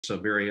so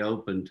very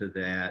open to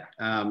that.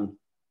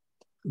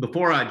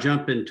 Before I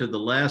jump into the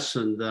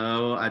lesson,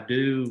 though, I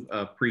do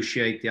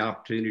appreciate the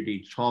opportunity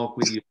to talk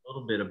with you a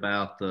little bit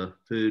about the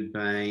food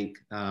bank.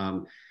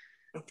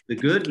 The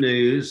good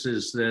news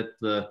is that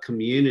the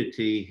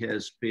community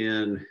has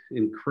been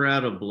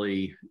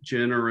incredibly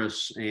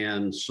generous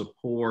and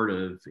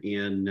supportive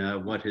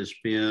in what has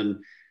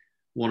been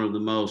one of the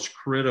most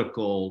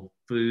critical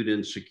food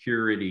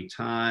insecurity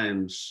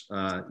times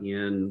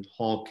in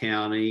Hall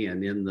County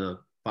and in the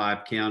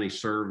 5-county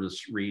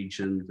service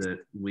region that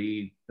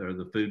we are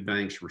the food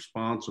banks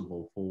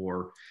responsible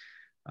for.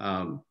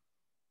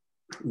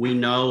 We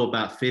know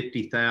about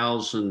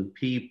 50,000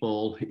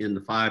 people in the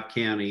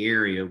 5-county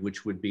area,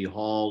 which would be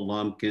Hall,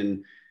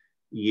 Lumpkin,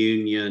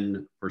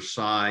 Union,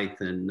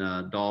 Forsyth, and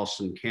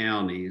Dawson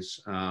counties,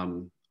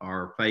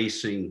 are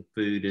facing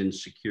food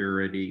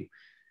insecurity.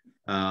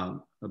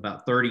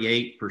 About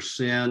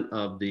 38%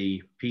 of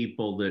the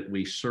people that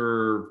we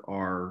serve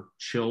are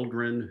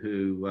children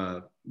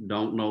who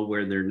don't know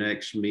where their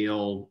next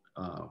meal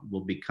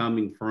will be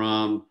coming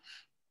from.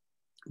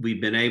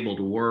 We've been able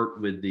to work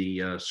with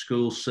the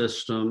school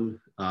system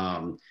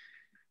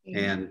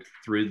and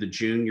through the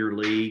junior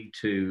league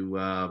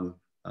to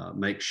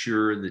make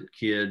sure that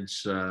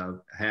kids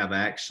have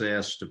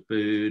access to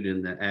food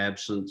in the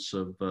absence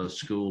of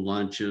school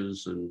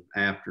lunches and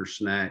after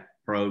snack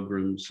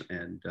programs.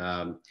 And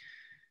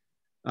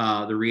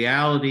the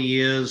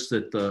reality is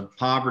that the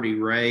poverty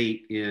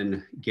rate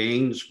in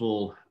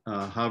Gainesville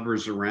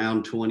hovers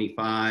around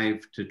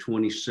 25 to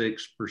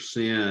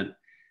 26%.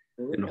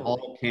 In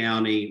Hall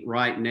County,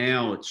 right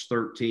now it's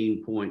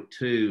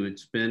 13.2.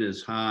 It's been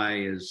as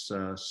high as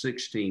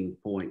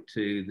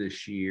 16.2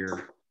 this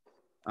year.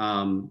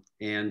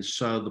 And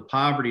so the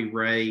poverty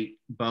rate,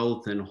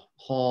 both in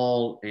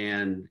Hall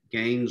and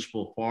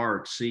Gainesville, far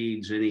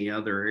exceeds any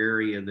other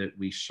area that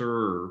we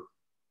serve.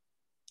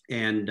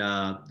 And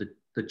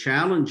the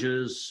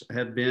challenges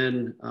have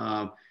been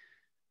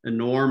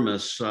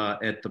enormous.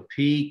 At the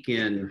peak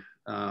in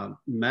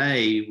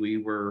May, we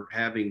were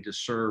having to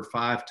serve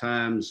 5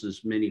 times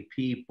as many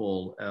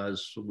people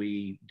as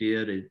we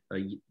did at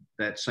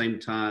that same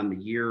time a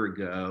year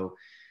ago.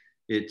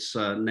 It's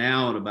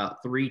now at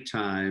about 3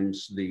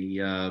 times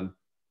the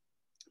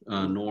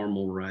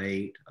normal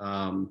rate.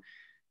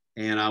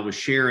 And I was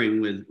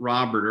sharing with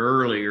Robert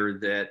earlier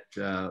that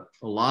a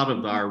lot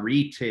of our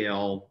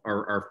retail,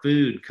 our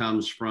food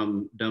comes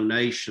from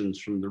donations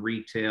from the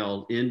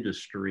retail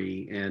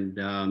industry. And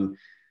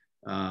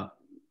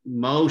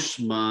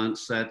most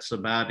months that's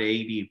about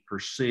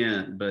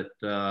 80%, but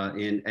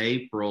in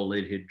April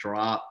it had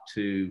dropped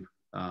to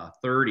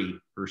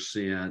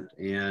 30%.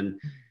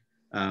 And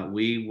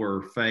we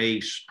were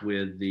faced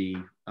with the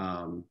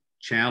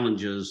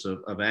challenges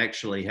of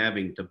actually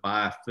having to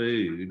buy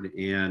food,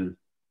 and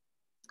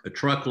a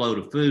truckload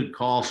of food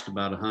cost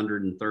about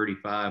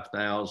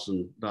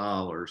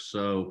 $135,000.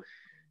 So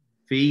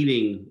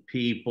feeding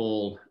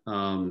people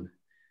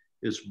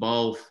is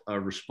both a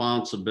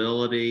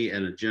responsibility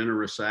and a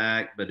generous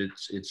act, but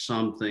it's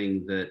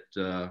something that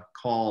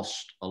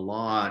costs a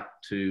lot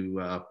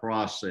to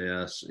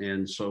process.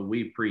 And so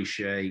we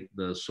appreciate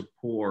the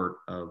support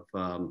of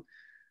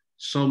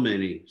so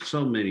many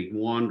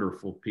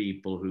wonderful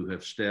people who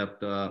have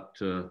stepped up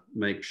to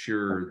make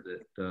sure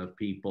that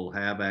people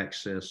have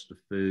access to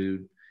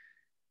food.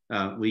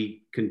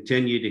 We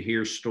continue to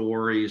hear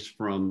stories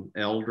from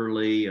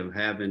elderly of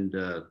having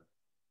to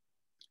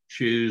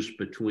choose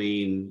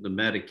between the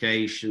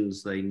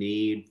medications they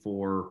need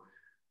for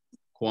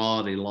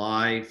quality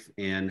life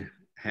and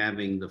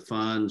having the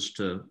funds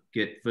to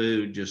get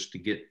food just to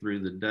get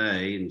through the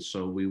day. And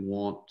so we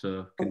want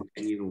to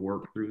continue to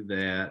work through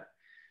that.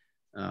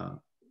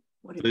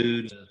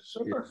 Food is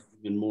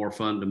even more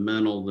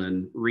fundamental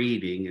than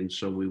reading, and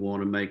so we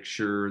want to make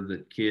sure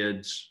that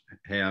kids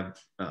have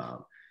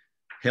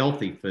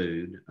healthy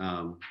food,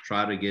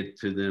 try to get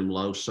to them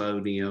low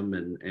sodium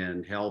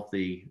and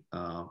healthy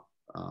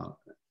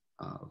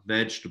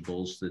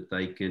vegetables that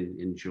they can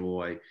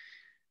enjoy.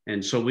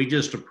 And so we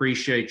just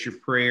appreciate your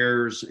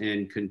prayers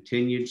and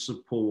continued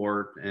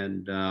support,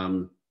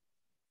 and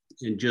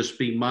just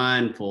be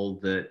mindful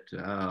that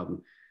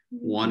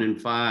 1 in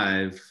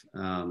 5,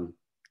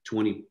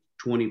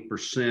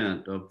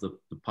 20% of the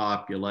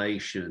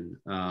population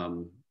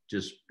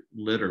just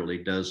literally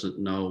doesn't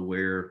know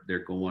where they're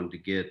going to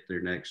get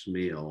their next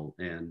meal.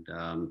 And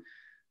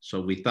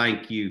so we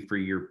thank you for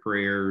your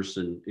prayers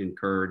and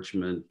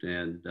encouragement.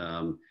 And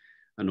I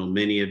know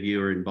many of you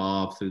are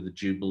involved through the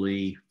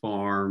Jubilee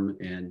Farm,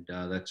 and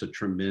that's a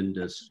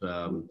tremendous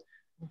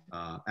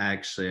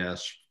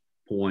access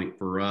point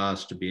for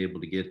us to be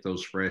able to get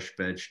those fresh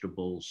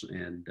vegetables,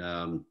 and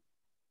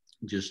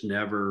just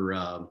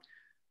never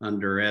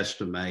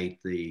underestimate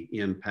the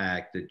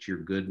impact that your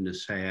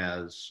goodness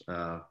has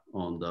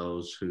on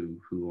those who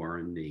are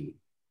in need.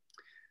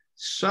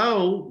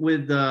 So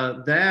with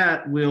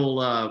that,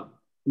 we'll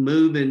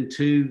move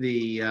into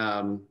the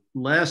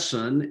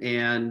lesson.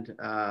 And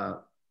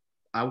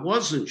I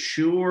wasn't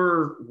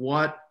sure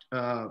what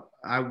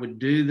I would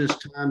do this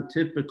time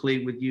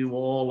typically with you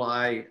all.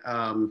 I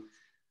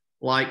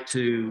like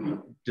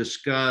to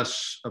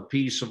discuss a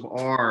piece of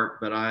art,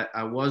 but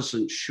I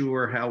wasn't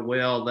sure how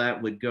well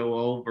that would go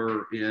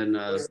over in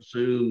a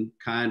Zoom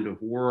kind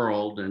of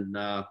world, and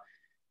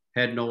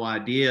had no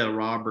idea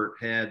Robert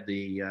had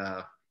the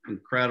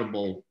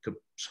incredible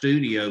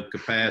studio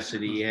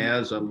capacity he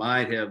has. I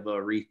might have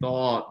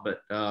rethought,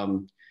 but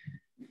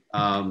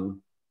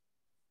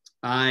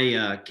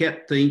I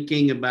kept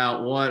thinking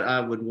about what I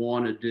would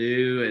want to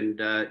do.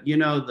 And, you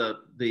know,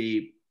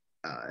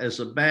 as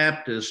a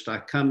Baptist, I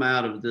come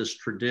out of this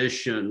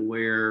tradition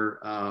where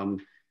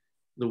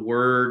the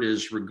word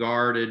is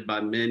regarded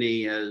by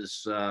many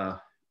as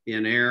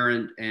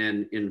inerrant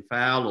and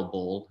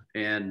infallible.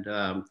 And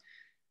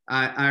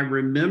I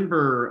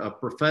remember a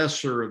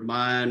professor of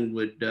mine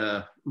would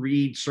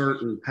read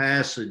certain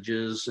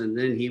passages, and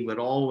then he would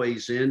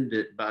always end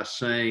it by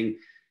saying,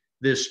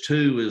 "This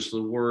too is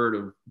the word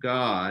of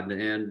God."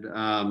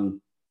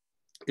 And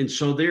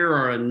so there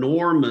are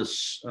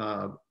enormous,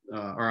 or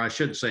I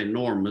shouldn't say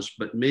enormous,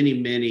 but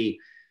many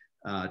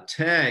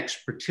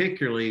texts,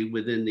 particularly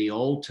within the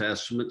Old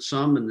Testament,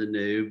 some in the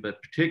New,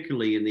 but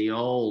particularly in the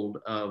Old,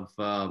 of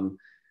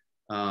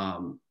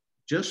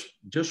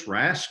just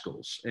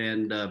rascals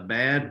and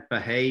bad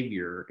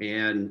behavior,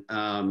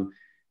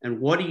 and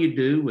what do you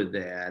do with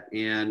that?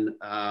 And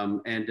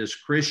as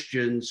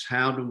Christians,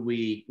 how do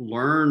we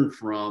learn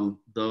from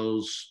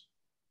those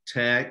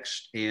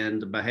texts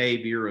and the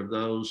behavior of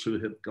those who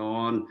have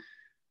gone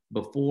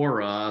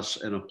before us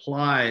and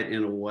apply it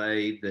in a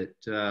way that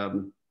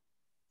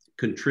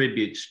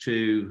contributes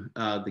to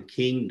the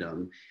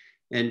kingdom?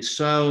 And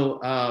so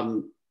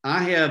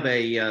I have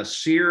a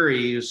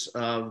series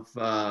of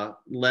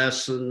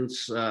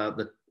lessons.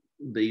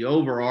 The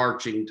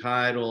overarching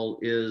title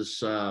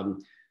is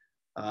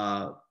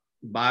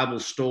Bible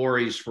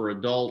Stories for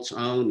Adults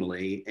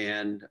Only,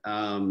 and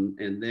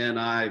then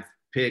I've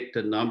picked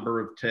a number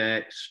of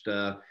texts.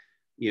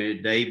 You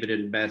know, David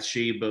and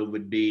Bathsheba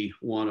would be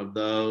one of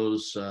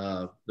those.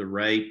 The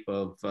rape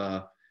of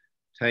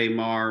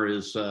Tamar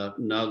is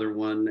another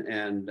one,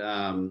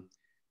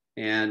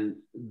 and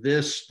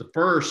this, the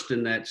first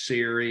in that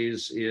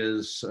series,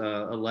 is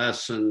a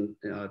lesson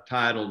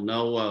titled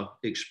 "Noah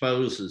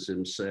Exposes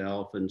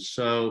Himself," and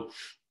so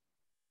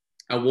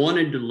I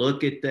wanted to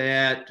look at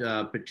that,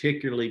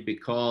 particularly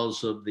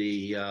because of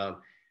the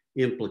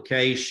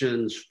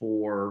implications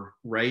for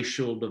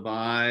racial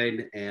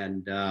divide,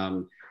 and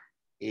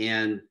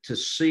to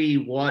see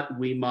what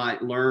we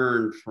might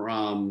learn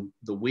from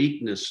the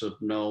weakness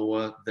of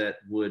Noah that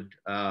would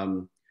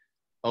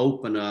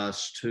open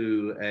us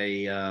to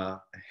a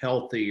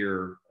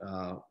healthier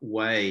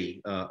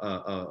way,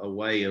 a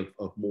way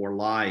of more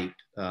light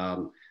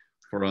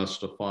for us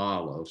to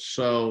follow.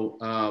 So,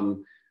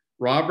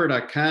 Robert, I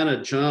kind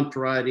of jumped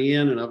right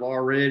in, and I've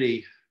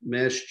already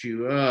messed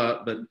you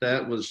up, but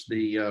that was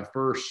the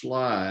first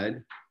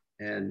slide.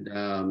 And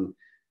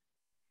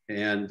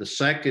the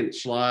second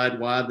slide,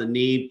 why the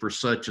need for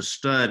such a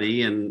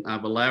study, and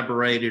I've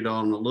elaborated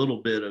on a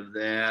little bit of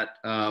that.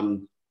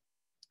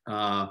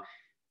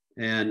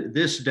 And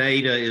this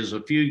data is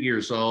a few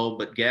years old,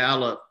 but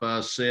Gallup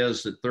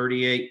says that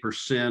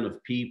 38%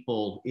 of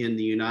people in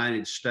the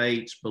United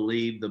States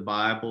believe the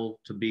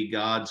Bible to be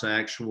God's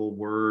actual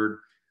word.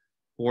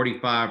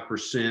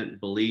 45%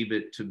 believe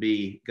it to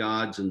be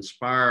God's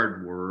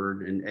inspired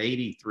word, and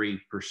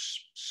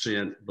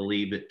 83%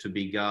 believe it to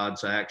be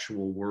God's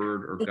actual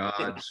word or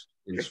God's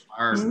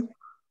inspired word.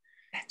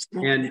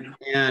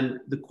 And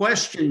the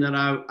question that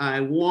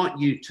I want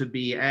you to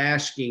be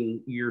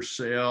asking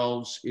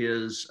yourselves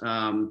is,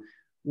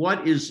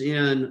 what is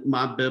in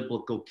my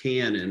biblical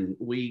canon?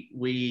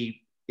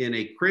 We in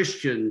a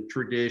Christian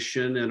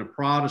tradition and a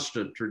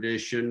Protestant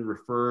tradition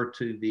refer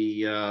to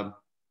the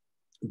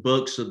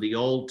books of the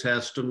Old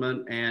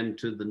Testament and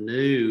to the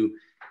New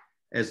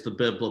as the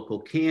biblical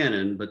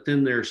canon, but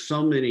then there's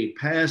so many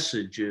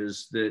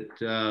passages that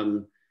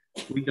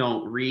we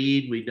don't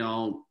read, we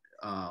don't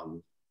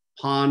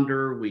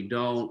ponder, we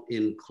don't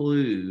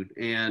include,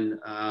 and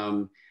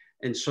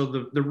so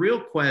the real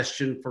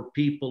question for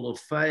people of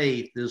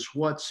faith is,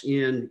 what's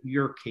in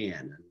your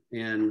canon,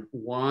 and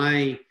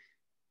why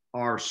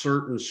are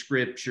certain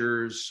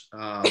scriptures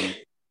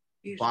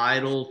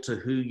vital to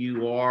who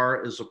you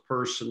are as a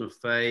person of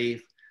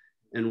faith,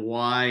 and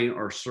why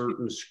are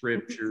certain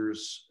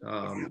scriptures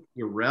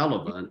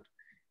irrelevant,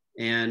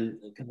 and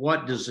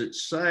what does it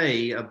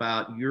say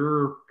about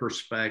your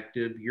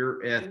perspective,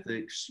 your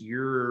ethics,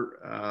 your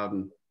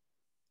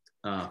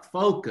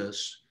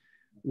focus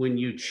when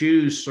you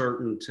choose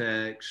certain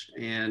texts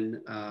and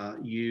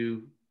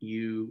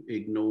you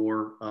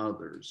ignore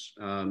others.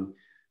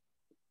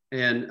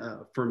 And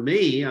for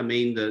me, I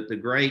mean, the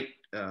great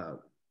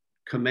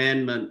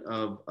commandment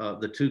of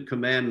the two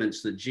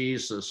commandments that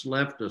Jesus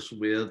left us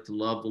with, to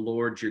love the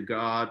Lord your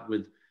God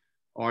with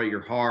all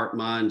your heart,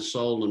 mind,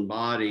 soul, and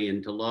body,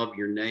 and to love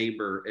your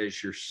neighbor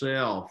as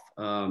yourself.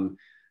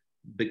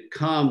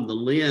 become the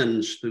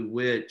lens through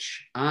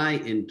which I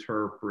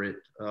interpret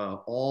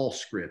all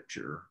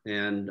scripture,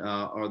 and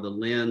are the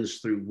lens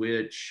through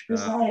which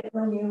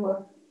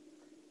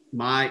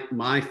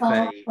my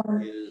faith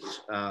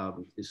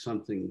is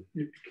something.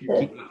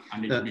 I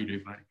need to mute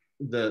everybody.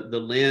 The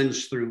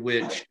lens through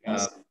which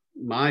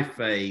my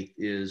faith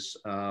is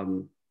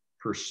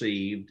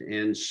perceived,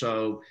 and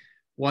so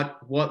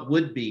what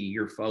would be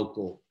your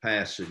focal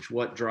passage?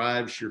 What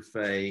drives your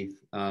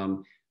faith?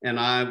 And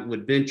I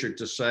would venture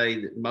to say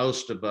that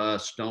most of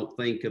us don't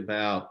think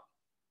about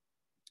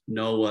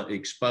Noah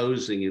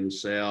exposing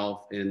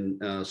himself,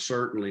 and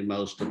certainly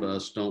most of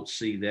us don't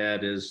see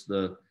that as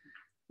the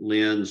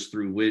lens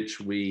through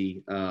which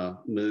we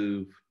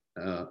move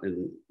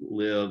and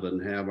live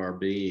and have our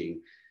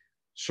being.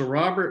 So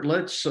Robert,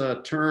 let's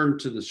turn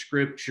to the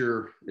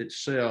scripture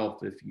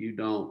itself, if you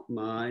don't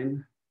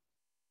mind.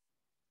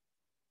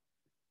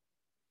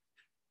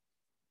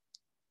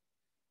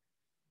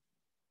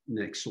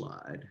 Next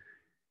slide.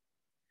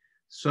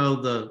 So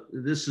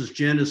this is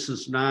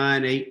Genesis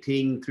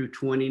 9:18 through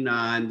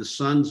 29. The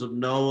sons of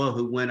Noah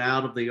who went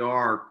out of the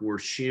ark were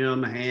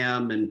Shem,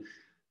 Ham, and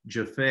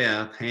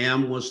Japheth.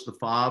 Ham was the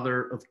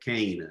father of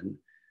Canaan.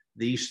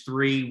 These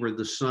three were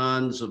the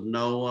sons of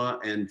Noah,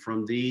 and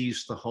from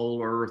these the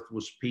whole earth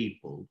was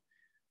peopled.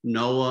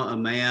 Noah, a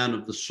man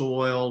of the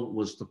soil,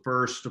 was the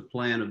first to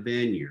plant a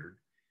vineyard.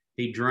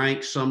 He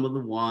drank some of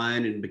the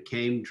wine and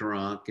became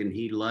drunk, and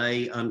he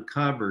lay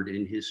uncovered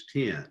in his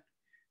tent.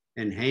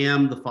 And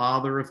Ham, the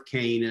father of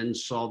Canaan,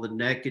 saw the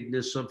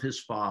nakedness of his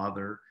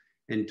father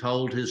and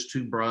told his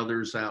two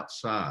brothers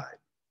outside.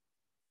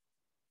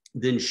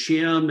 Then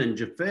Shem and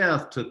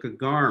Japheth took a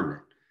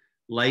garment,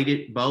 laid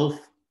it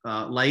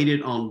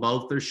on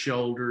both their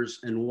shoulders,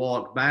 and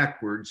walked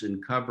backwards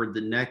and covered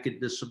the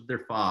nakedness of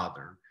their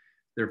father.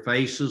 Their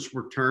faces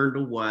were turned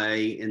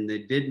away, and they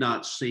did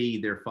not see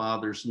their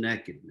father's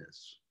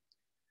nakedness.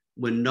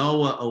 When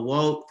Noah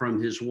awoke from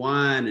his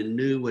wine and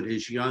knew what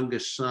his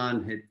youngest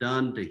son had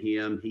done to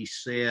him, he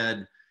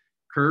said,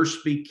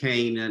 "Cursed be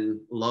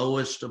Canaan,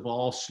 lowest of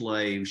all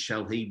slaves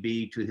shall he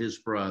be to his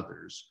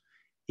brothers."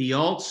 He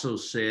also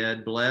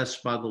said,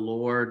 "Blessed by the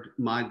Lord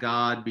my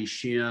God be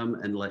Shem,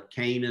 and let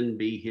Canaan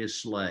be his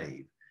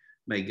slave.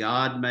 May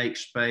God make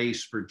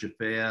space for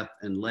Japheth,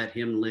 and let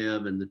him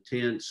live in the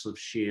tents of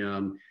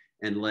Shem,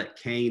 and let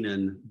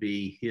Canaan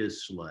be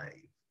his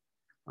slave."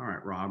 All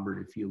right,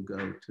 Robert, if you'll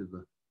go to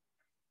the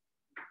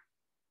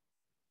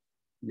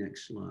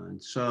next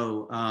slide.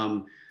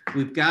 So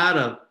we've got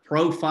a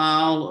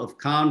profile of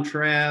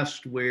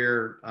contrast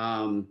where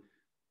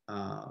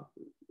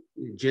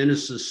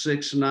Genesis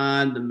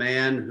 6:9, the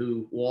man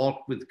who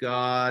walked with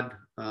God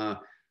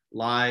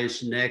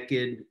lies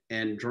naked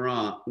and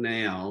drunk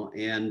now.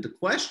 And the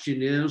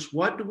question is,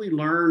 what do we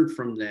learn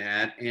from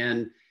that?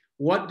 And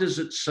what does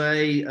it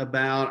say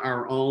about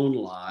our own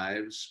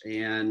lives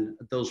and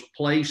those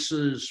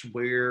places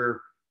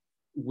where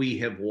we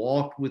have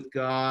walked with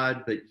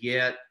God, but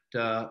yet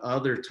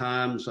other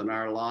times in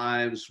our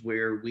lives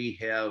where we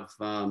have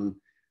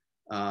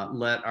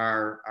let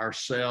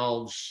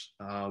ourselves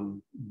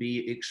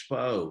be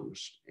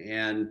exposed?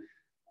 And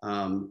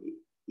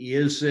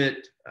is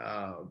it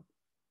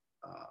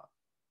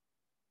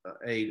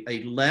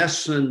a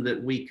lesson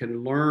that we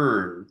can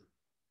learn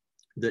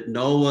that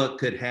Noah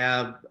could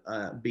have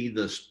be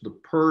the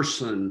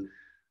person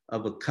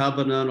of a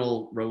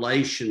covenantal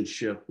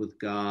relationship with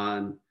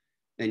God,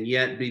 and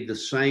yet be the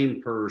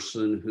same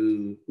person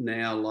who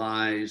now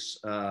lies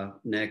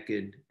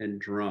naked and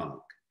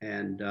drunk?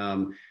 And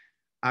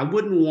I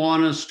wouldn't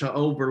want us to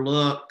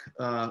overlook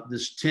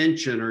this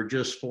tension or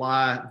just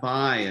fly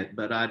by it,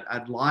 but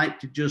I'd like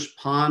to just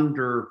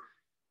ponder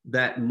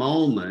that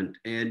moment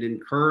and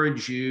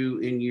encourage you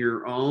in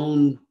your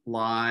own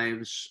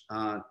lives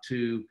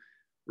to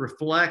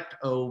reflect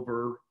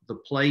over the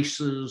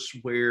places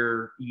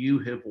where you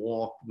have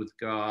walked with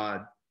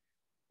God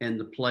and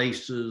the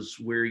places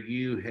where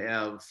you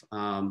have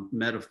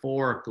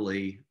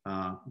metaphorically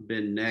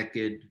been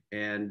naked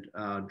and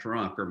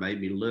drunk, or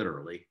maybe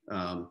literally.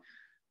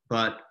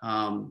 But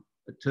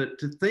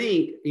to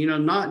think,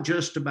 not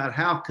just about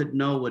how could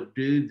Noah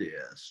do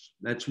this?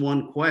 That's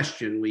one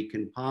question we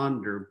can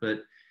ponder,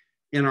 but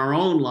in our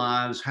own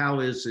lives, how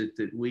is it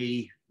that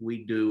we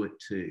do it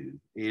too?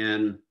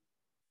 And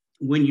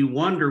when you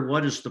wonder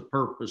what is the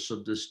purpose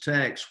of this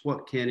text,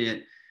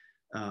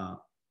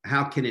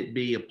 how can it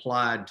be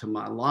applied to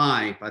my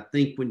life? I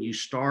think when you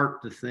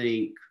start to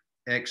think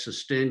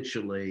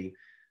existentially,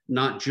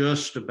 not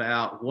just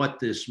about what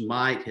this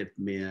might have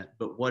meant,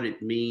 but what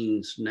it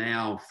means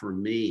now for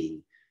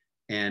me,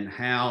 and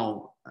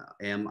how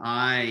am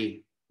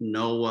I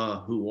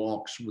Noah who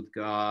walks with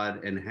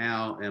God, and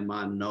how am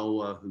I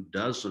Noah who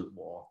doesn't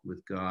walk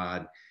with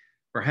God?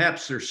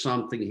 Perhaps there's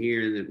something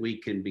here that we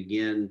can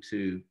begin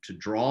to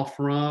draw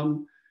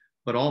from,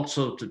 but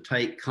also to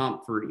take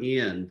comfort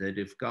in, that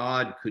if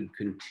God could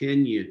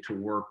continue to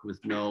work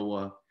with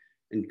Noah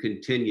and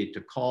continue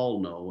to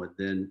call Noah,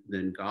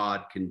 then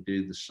God can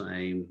do the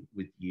same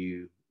with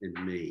you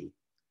and me.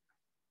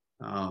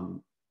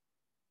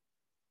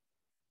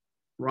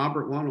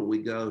 Robert, why don't we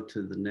go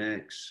to the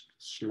next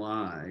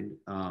slide?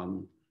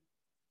 And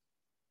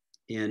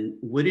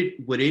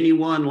would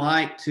anyone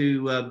like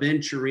to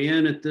venture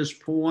in at this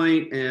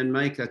point and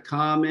make a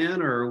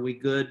comment, or are we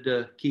good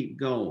to keep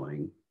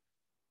going?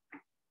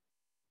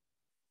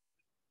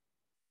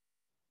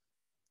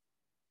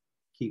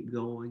 Keep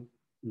going.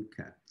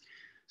 Okay.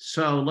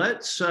 So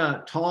let's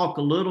talk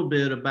a little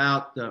bit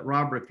about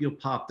Robert, if you'll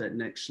pop that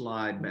next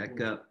slide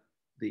back up,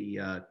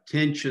 the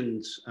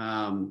tensions.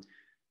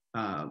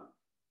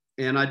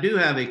 And I do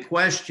have a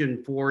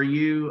question for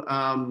you.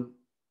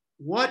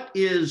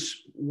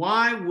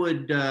 Why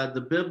would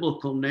the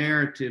biblical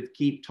narrative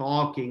keep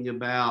talking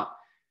about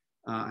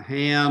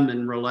Ham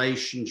in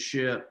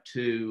relationship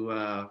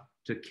to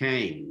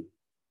Cain?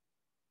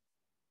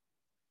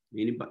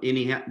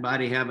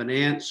 Anybody have an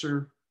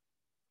answer?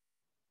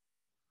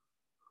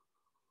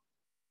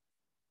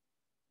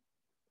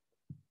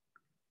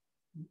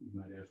 You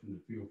might ask them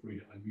to feel free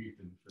to unmute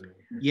themselves.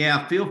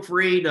 Yeah, feel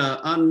free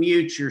to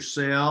unmute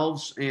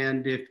yourselves.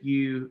 And if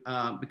you,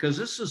 because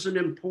this is an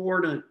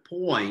important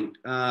point,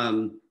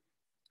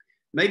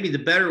 maybe the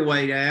better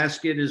way to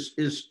ask it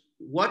is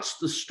what's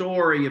the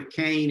story of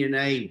Cain and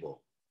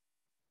Abel?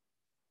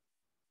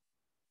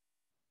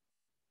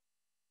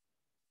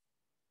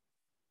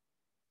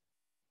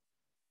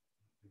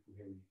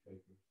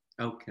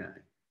 Okay.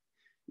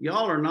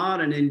 Y'all are not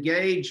an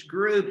engaged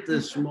group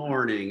this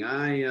morning.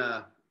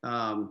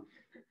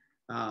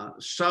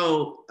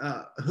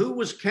 Who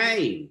was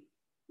Cain?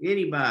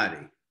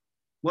 Anybody?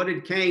 What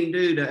did Cain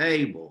do to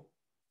Abel?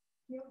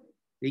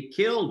 He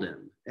killed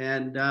him.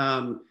 And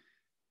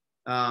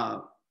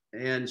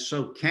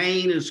so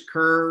Cain is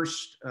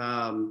cursed.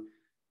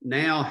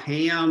 Now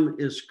Ham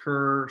is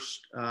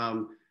cursed.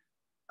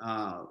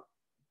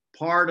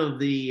 Part of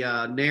the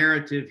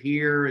narrative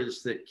here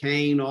is that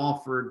Cain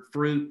offered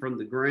fruit from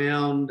the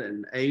ground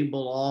and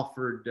Abel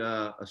offered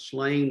a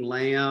slain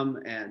lamb,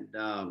 and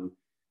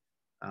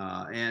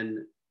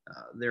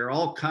there are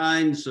all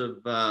kinds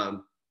of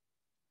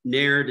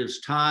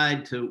narratives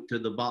tied to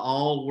the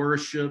Baal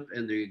worship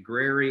and the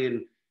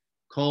agrarian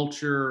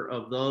culture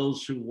of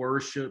those who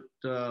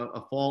worshiped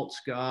a false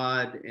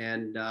god,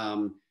 and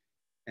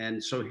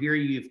so here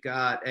you've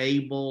got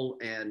Abel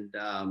and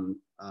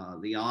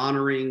the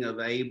honoring of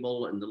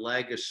Abel and the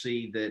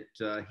legacy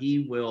that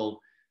he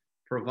will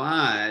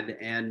provide,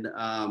 and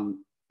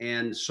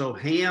so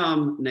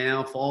Ham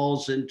now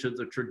falls into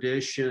the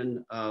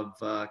tradition of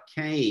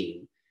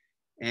Cain,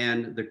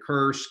 and the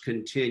curse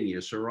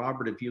continues. So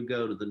Robert, if you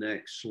go to the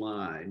next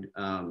slide.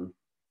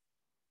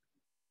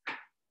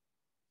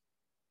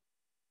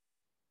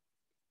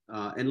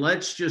 And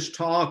let's just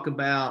talk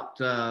about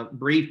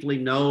briefly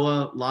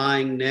Noah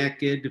lying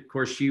naked. Of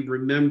course, you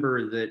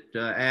remember that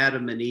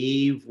Adam and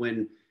Eve,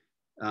 when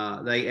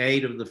they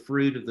ate of the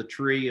fruit of the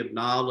tree of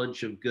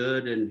knowledge of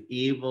good and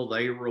evil,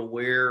 they were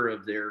aware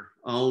of their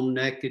own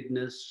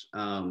nakedness.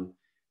 And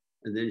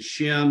then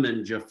Shem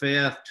and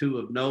Japheth, two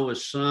of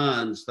Noah's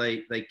sons,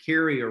 they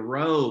carry a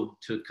robe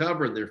to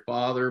cover their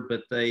father,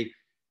 but they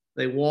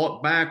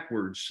walk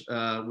backwards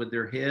with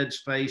their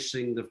heads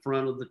facing the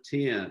front of the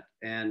tent.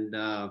 And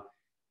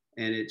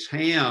it's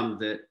Ham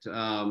that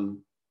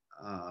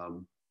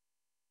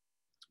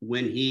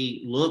when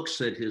he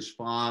looks at his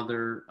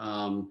father,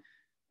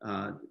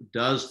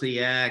 does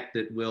the act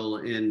that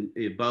will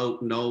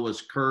evoke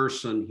Noah's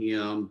curse on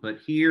him. But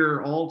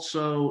here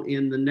also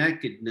in the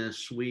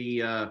nakedness,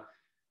 we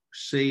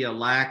see a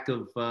lack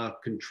of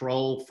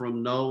control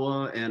from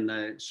Noah,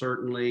 and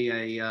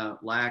certainly a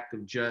lack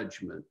of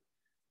judgment.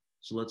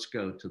 So let's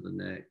go to the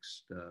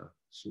next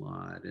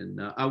slide. And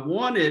I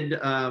wanted,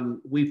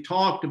 we've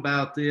talked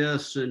about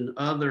this in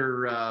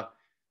other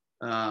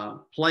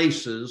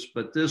places,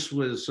 but this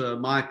was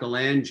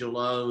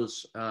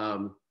Michelangelo's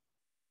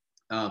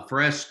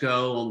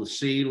fresco on the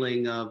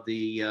ceiling of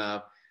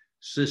the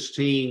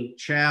Sistine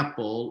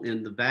Chapel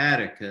in the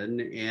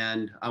Vatican.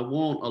 And I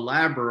won't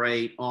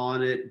elaborate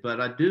on it, but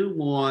I do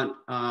want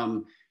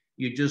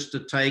you just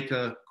to take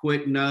a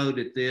quick note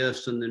at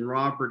this. And then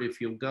Robert,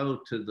 if you'll go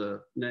to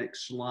the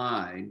next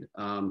slide.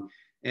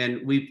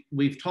 And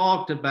we've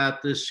talked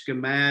about this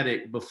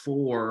schematic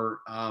before,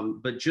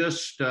 but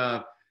just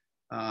to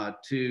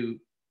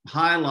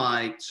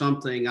highlight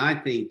something I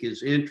think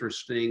is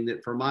interesting,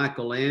 that for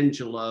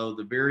Michelangelo,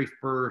 the very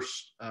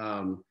first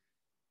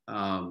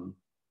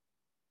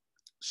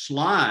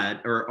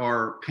slide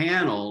or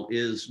panel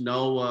is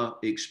Noah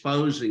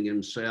exposing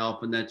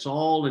himself, and that's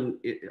all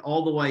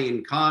the way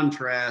in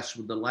contrast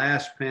with the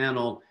last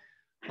panel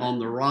on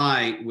the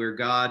right, where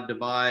God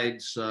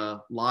divides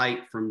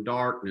light from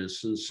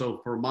darkness. And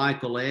so for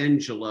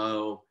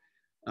Michelangelo,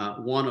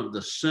 one of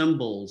the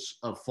symbols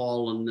of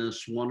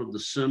fallenness, one of the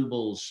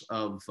symbols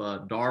of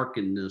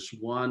darkness,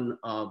 one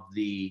of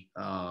the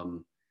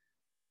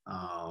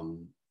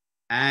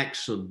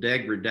acts of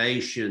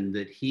degradation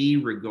that he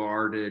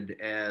regarded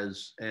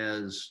as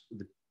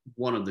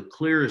one of the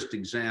clearest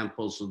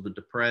examples of the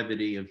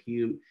depravity of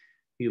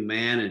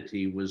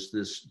humanity was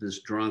this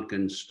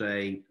drunken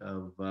state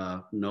of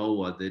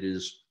Noah that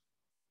is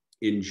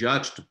in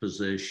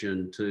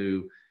juxtaposition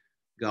to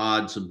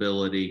God's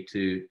ability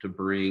to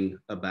bring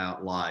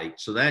about light.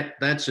 So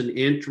that's an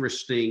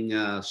interesting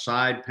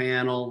side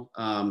panel,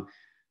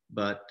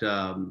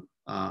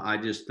 I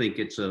just think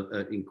it's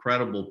an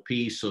incredible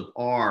piece of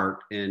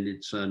art, and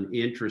it's an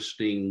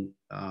interesting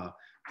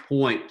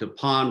point to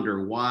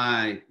ponder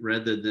why,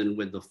 rather than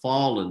with the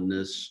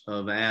fallenness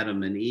of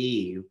Adam and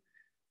Eve,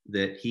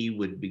 that he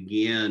would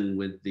begin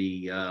with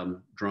the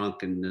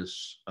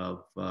drunkenness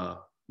of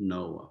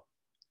Noah.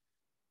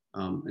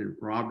 And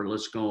Robert,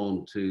 let's go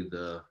on to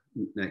the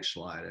next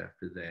slide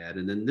after that.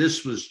 And then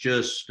this was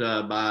just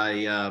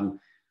by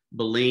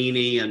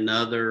Bellini,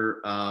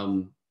 another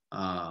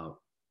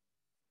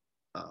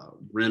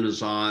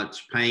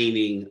Renaissance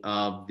painting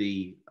of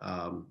the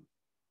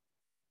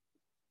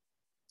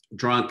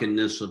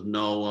drunkenness of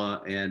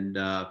Noah. And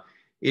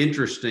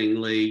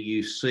interestingly,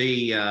 you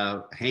see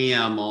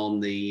Ham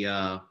on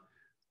the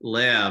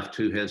left,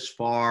 who has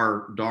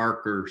far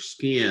darker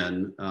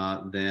skin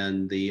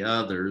than the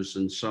others.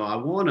 And so I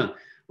want to,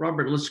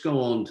 Robert, let's go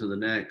on to the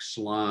next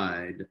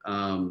slide.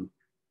 And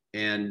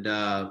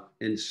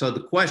so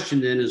the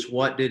question then is,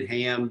 what did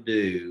Ham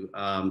do?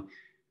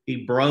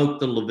 He broke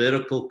the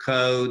Levitical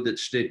code that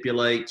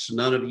stipulates,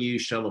 none of you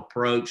shall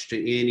approach to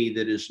any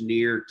that is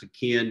near to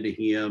kin to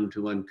him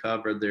to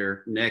uncover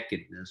their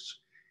nakedness.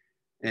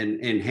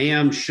 And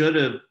Ham should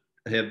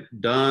have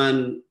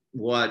done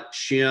what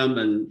Shem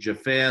and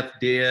Japheth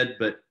did,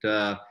 but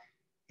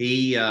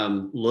he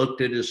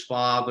looked at his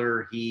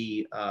father.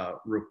 He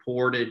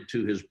reported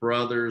to his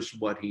brothers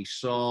what he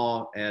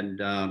saw. And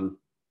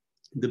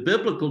the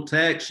biblical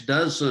text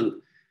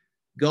doesn't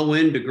go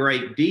into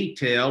great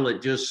detail.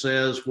 It just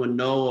says when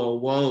Noah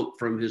awoke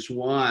from his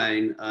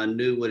wine,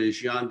 knew what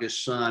his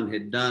youngest son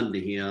had done to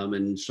him.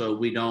 And so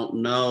we don't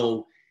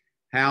know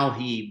how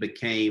he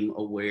became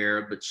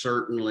aware, but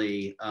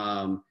certainly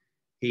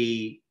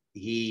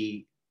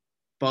he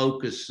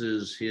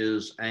focuses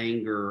his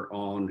anger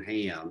on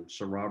Ham.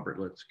 So Robert,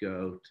 let's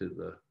go to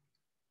the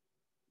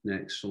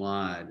next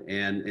slide.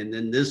 And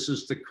then this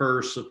is the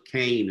curse of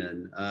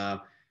Canaan.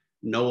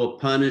 Noah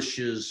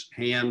punishes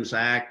Ham's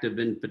act of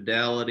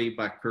infidelity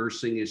by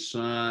cursing his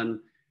son.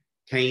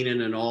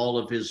 Canaan and all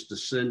of his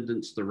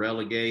descendants, the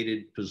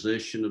relegated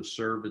position of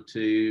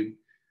servitude.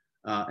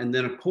 And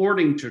then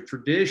according to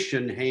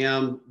tradition,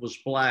 Ham was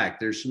black.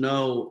 There's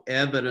no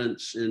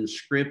evidence in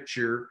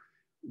scripture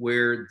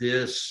where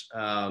this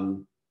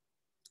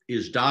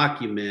is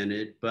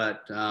documented,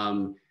 but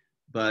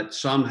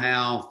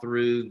somehow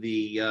through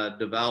the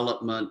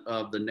development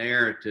of the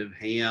narrative,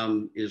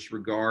 Ham is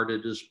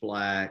regarded as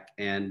black.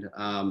 And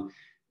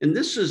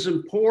this is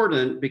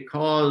important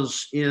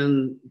because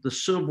in the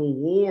Civil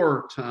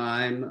War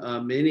time,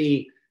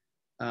 many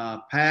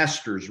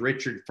pastors,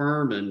 Richard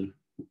Furman,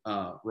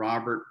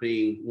 Robert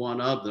being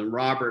one of them.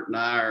 Robert and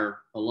I are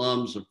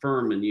alums of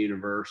Furman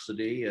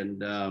University,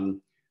 and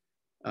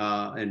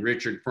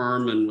Richard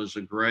Furman was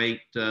a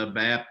great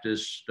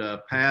Baptist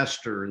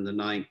pastor in the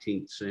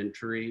 19th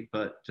century.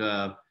 But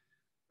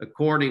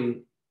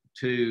according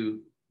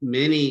to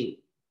many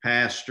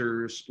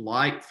pastors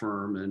like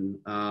Furman,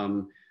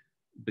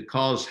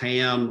 because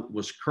Ham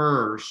was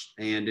cursed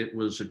and it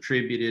was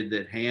attributed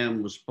that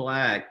Ham was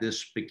black,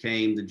 this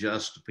became the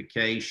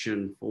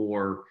justification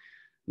for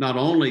not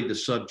only the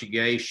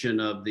subjugation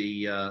of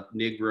the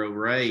Negro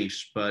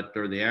race,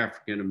 or the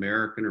African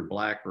American or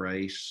black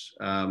race,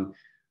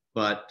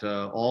 but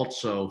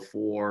also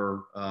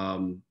for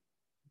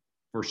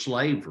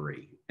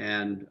slavery,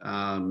 and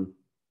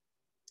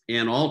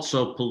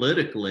also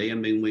politically. I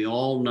mean, we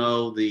all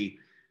know the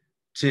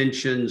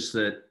tensions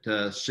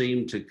that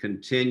seem to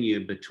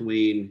continue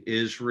between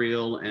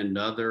Israel and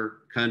other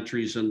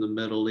countries in the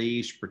Middle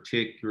East,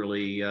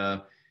 particularly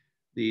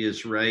the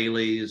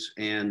Israelis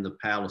and the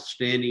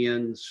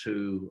Palestinians,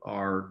 who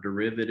are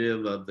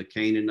derivative of the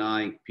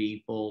Canaanite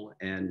people.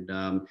 And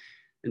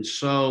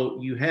so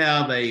you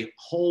have a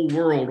whole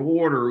world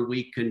order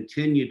we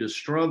continue to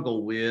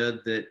struggle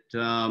with that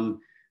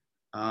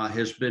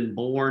has been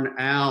born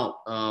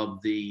out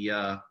of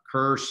the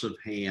curse of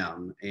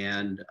Ham,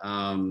 and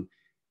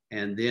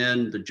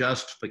then the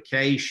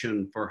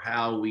justification for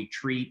how we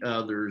treat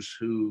others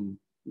who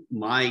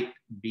might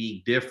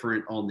be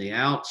different on the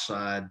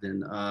outside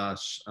than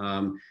us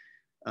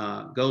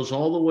goes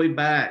all the way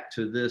back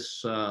to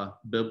this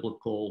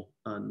biblical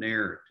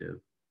narrative.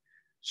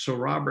 So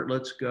Robert,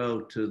 let's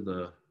go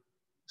to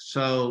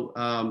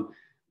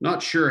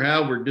not sure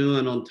how we're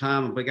doing on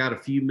time. If I got a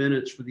few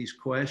minutes for these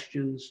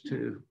questions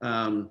too.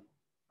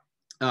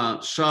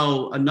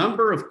 So a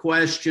number of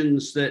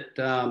questions that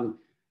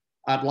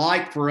I'd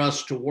like for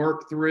us to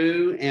work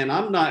through, and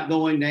I'm not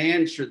going to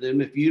answer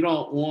them. If you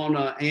don't want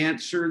to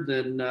answer,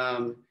 then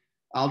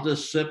I'll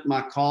just sip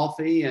my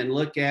coffee and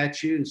look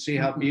at you and see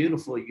how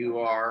beautiful you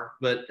are.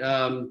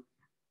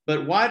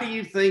 But why do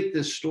you think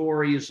this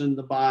story is in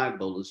the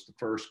Bible is the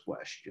first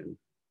question.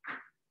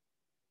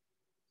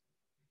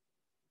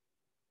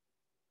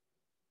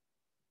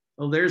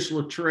 Oh, there's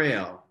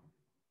Latrell.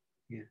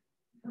 Yeah.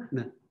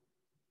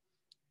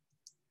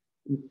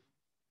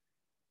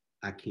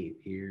 I can't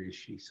hear. Is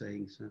she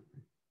saying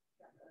something?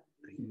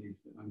 She needs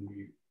to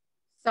unmute.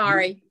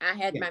 Sorry, I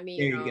had Yeah, my mute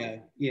there you on.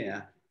 go.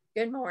 Yeah.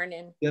 Good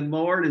morning. Good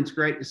morning. It's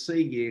great to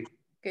see you.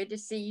 Good to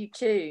see you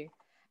too.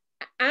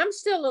 I'm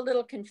still a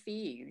little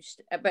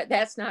confused, but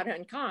that's not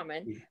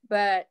uncommon.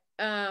 But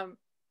I'm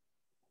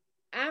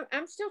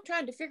still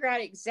trying to figure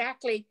out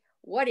exactly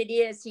what it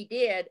is he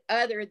did,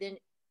 other than,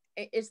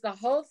 is the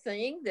whole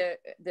thing the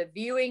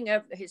viewing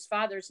of his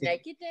father's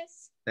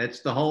nakedness? That's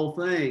the whole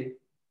thing.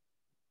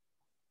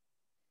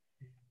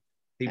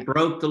 He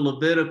broke the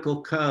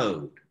Levitical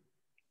code.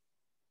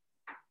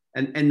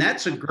 And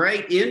that's a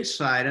great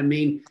insight. I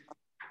mean,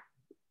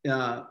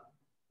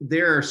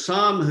 there are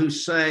some who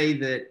say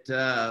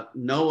that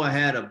Noah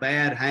had a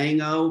bad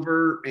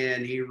hangover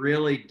and he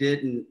really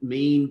didn't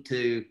mean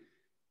to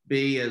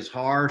be as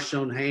harsh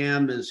on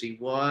Ham as he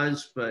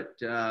was, but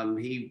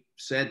he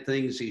said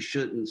things he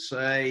shouldn't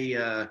say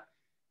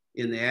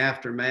in the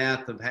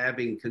aftermath of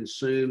having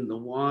consumed the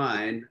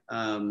wine.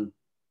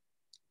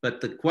 But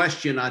the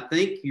question I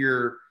think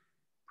you're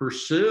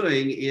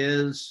pursuing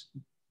is,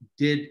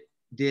 did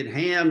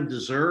Ham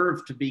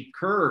deserve to be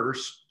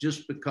cursed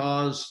just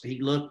because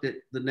he looked at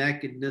the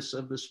nakedness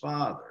of his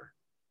father?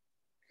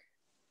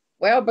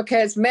 Well,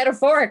 because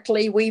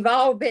metaphorically, we've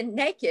all been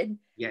naked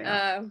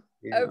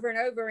over and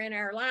over in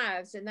our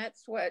lives. And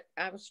that's what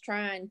I was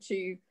trying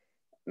to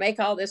make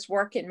all this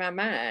work in my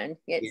mind.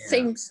 It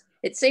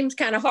seems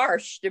kind of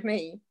harsh to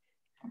me.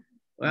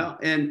 Well,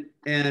 and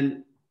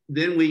then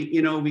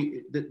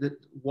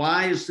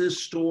why is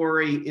this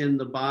story in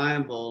the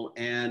Bible?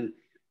 And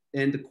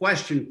the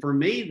question for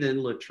me then,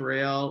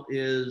 Latrell,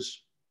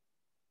 is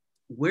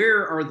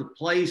where are the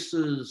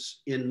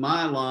places in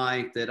my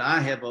life that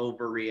I have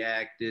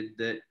overreacted,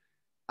 that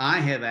I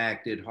have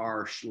acted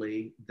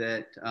harshly,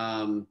 that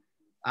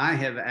I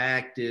have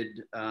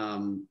acted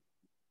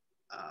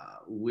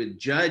with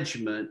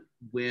judgment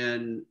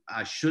when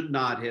I should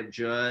not have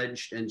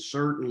judged, and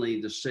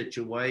certainly the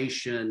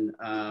situation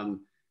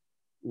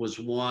was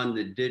one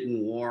that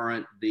didn't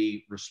warrant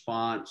the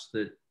response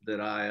that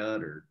I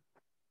uttered.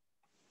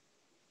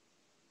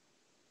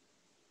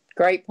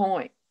 Great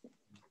point.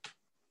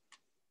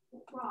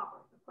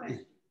 Robert, the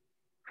question.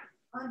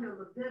 Under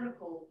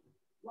Levitical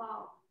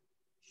law,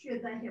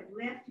 should they have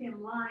left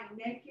him lying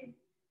naked?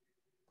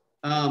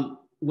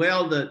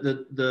 Well,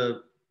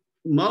 the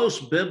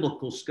most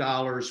biblical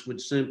scholars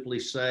would simply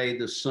say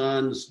the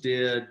sons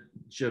did,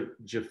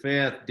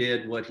 Japheth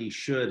did what he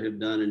should have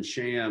done, and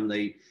Shem,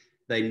 they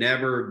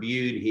never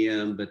viewed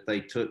him, but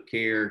they took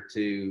care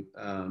to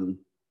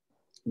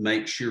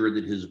make sure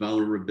that his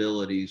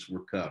vulnerabilities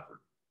were covered.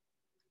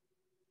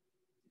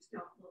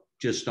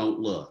 Just don't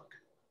look.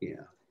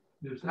 Yeah.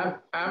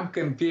 I'm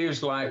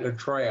confused like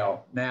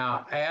Latrell.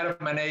 Now,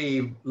 Adam and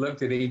Eve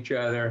looked at each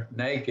other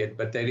naked,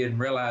 but they didn't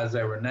realize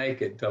they were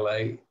naked till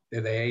they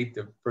ate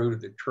the fruit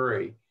of the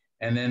tree.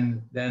 And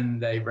then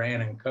they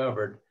ran and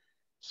covered.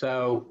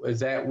 So is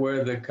that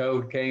where the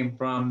code came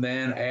from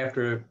then?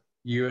 After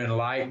you're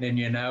enlightened and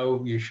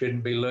you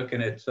shouldn't be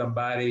looking at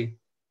somebody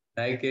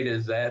naked?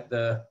 Is that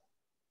the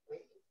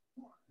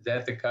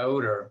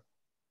code, or?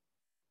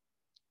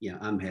 Yeah,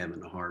 I'm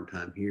having a hard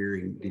time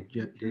hearing.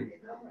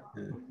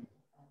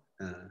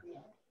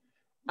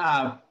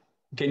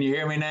 Can you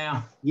hear me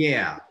now?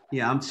 Yeah,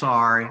 I'm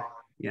sorry.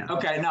 Yeah.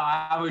 Okay, no,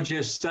 I was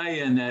just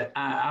saying that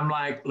I'm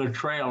like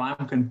Latrell,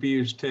 I'm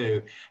confused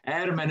too.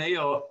 Adam and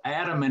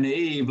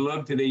Eve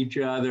looked at each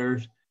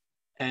other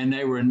and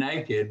they were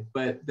naked,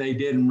 but they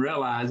didn't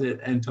realize it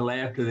until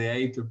after they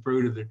ate the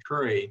fruit of the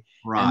tree.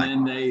 Right.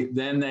 And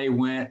then they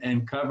went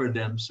and covered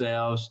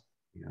themselves.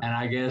 Yeah. And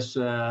I guess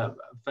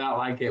felt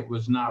like it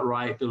was not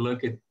right to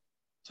look at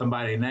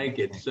somebody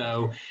naked.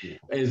 So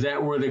is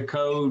that where the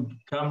code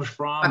comes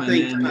from? And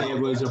then it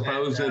was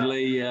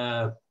supposedly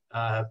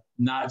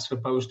not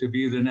supposed to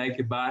view the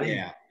naked body?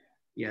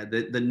 Yeah.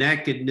 The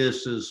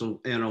nakedness is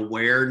an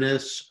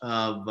awareness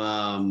of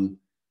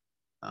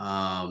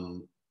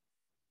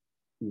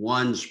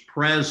one's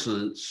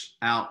presence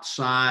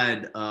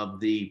outside of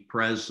the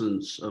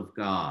presence of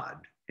God.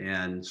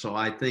 And so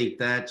I think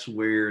that's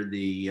where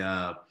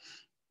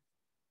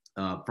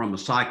from a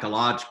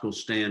psychological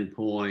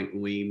standpoint,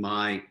 we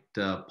might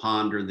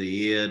ponder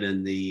the id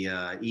and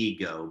the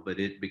ego, but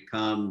it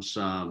becomes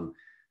an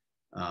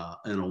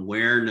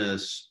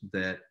awareness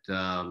that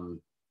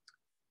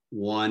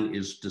one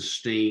is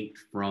distinct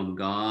from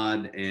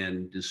God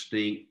and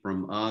distinct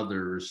from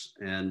others,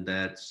 and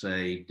that's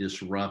a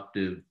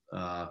disruptive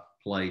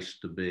place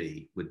to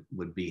be,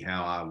 would be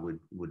how I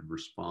would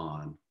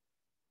respond.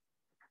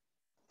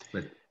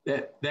 But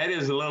that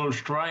is a little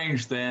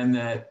strange then,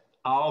 that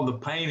all the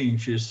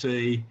paintings you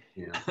see,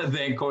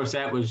 then of course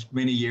that was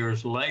many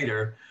years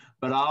later,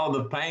 but all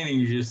the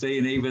paintings you see,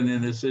 and even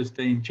in the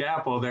Sistine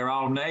Chapel, they're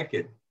all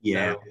naked.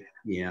 Yeah, so.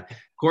 Yeah. Of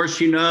course,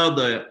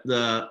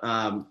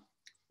 the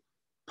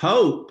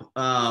Pope,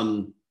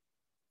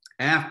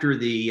 after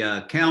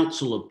the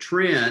Council of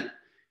Trent,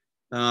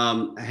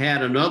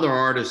 had another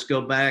artist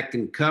go back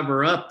and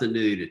cover up the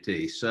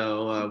nudity.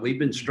 So we've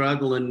been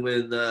struggling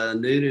with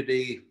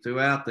nudity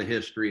throughout the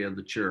history of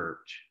the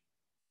church.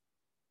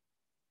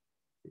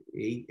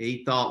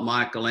 He thought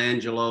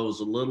Michelangelo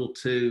was a little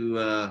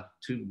too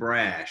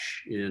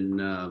brash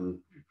in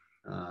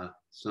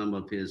some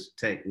of his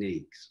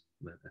techniques.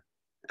 But,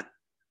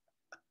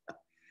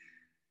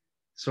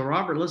 so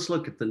Robert, let's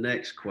look at the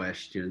next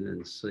question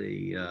and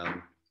see.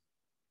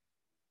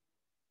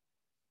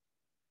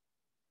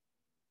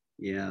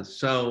 Yeah,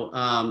 so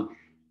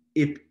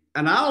and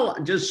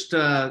I'll just,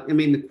 I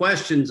mean, the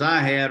questions I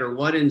had are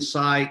what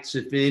insights,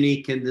 if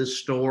any, can this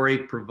story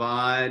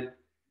provide?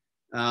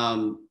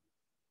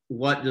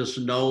 What does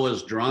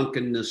Noah's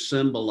drunkenness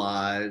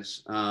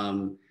symbolize?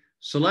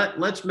 So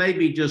let's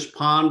maybe just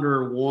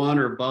ponder one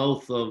or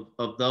both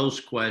of those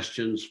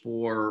questions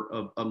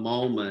for a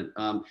moment.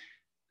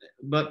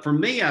 But for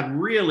me, I'd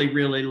really,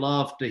 really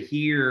love to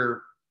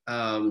hear,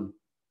 why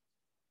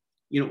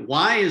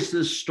is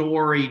this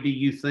story, do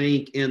you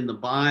think, in the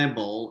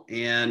Bible?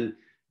 And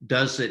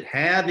does it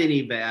have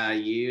any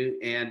value?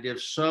 And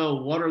if so,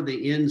 what are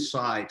the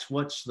insights?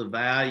 What's the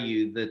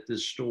value that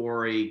this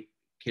story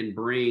can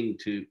bring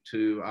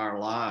to our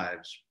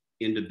lives,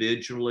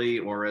 individually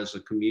or as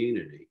a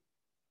community?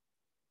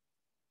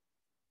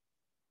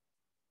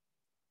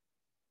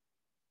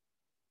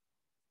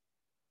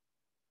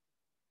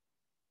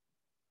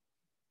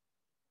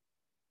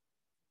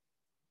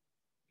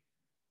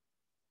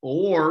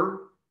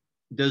 Or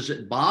does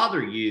it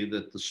bother you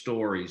that this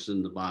story is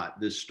in the Bible?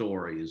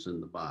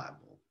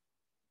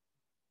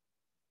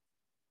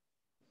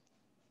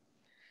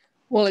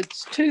 Well,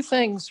 it's two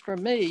things for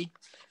me.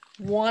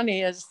 One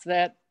is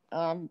that,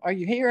 are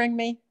you hearing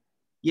me?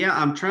 Yeah,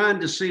 I'm trying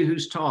to see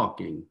who's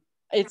talking.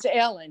 It's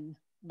Ellen,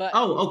 but.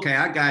 Oh, okay,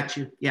 I got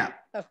you. Yeah.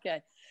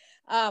 Okay.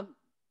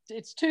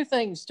 It's two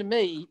things to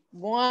me.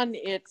 One,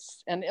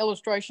 it's an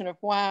illustration of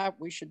why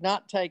we should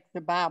not take the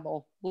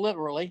Bible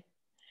literally.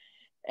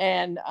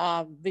 And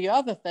the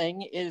other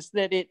thing is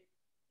that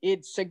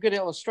it's a good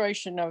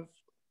illustration of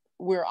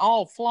we're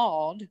all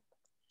flawed,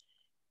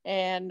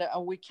 and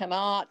we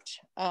cannot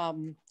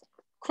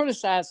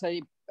criticize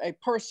a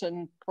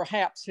person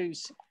perhaps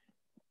whose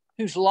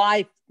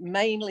life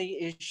mainly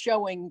is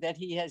showing that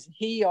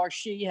he or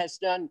she has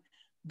done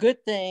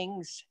good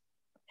things,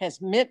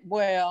 has meant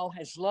well,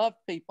 has loved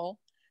people,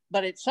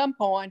 but at some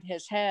point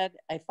has had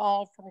a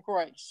fall from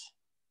grace.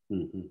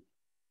 Mm-hmm.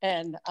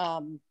 And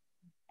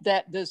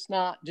that does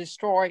not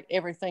destroy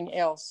everything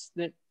else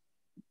that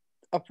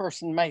a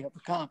person may have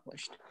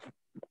accomplished.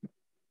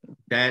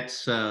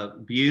 That's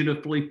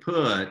beautifully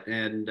put,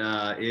 and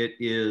it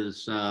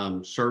is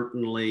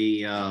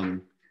certainly,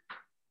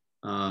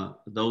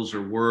 those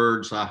are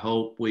words I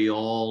hope we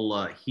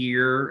all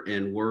hear,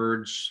 and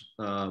words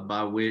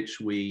by which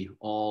we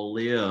all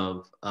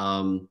live.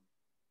 And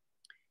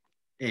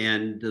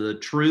the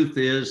truth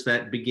is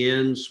that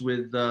begins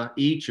with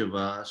each of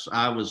us.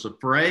 I was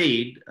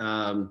afraid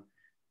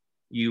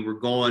you were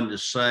going to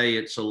say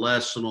it's a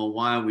lesson on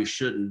why we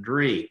shouldn't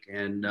drink.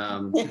 And I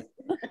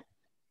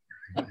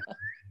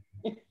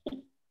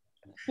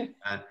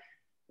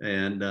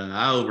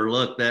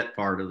overlooked that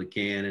part of the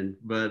canon,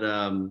 but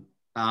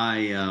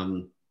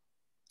I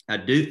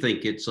do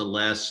think it's a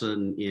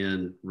lesson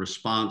in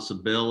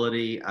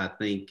responsibility. I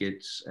think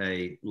it's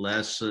a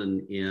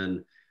lesson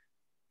in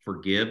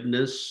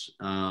forgiveness.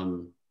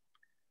 I'd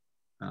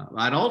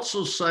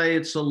also say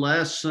it's a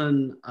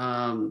lesson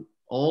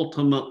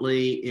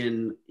ultimately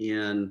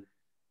in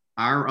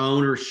our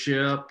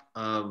ownership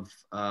of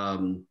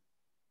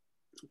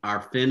our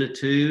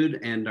finitude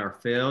and our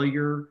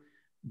failure,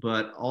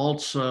 but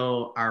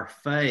also our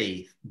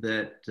faith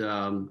that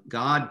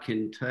God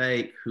can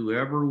take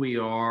whoever we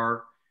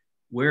are,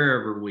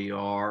 wherever we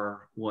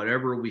are,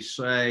 whatever we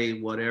say,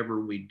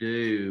 whatever we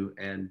do,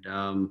 and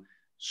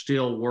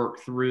still work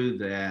through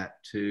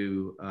that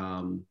to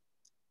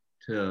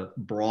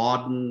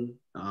broaden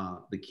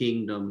the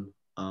kingdom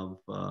of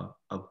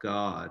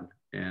God.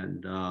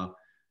 And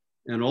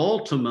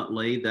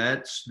ultimately,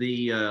 that's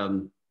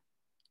the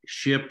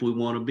ship we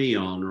want to be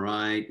on,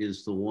 right?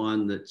 Is the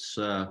one that's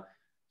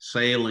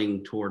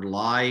sailing toward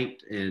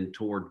light and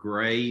toward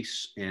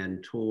grace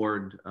and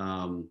toward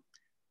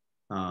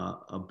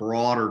a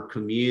broader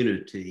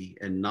community,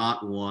 and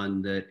not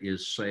one that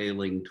is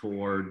sailing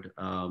toward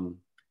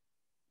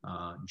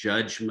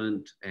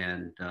judgment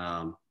and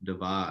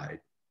divide.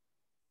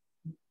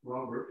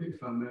 Robert,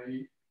 if I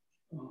may,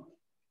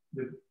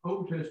 the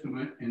Old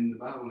Testament and the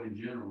Bible in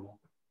general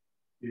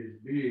is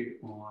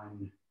big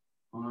on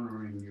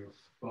honoring your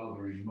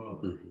father and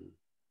mother.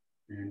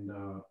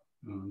 Mm-hmm.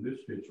 And this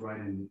fits right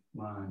in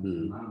line,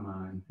 in my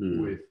mind,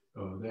 with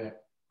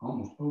that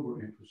almost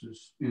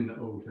overemphasis in the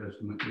Old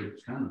Testament, that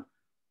it's kind of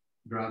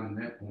driving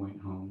that point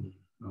home,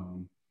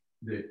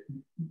 that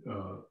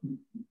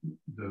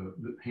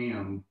the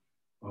Ham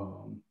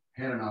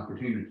had an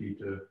opportunity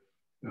to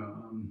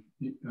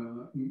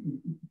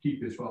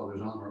keep his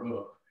father's honor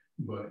up,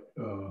 but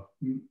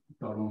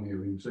thought only of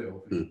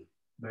himself and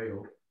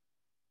bailed.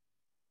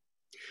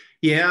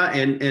 Yeah,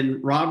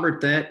 and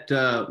Robert, that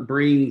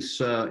brings,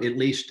 at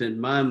least in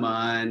my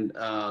mind,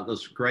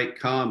 this great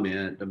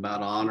comment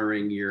about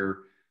honoring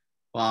your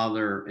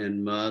father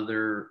and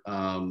mother.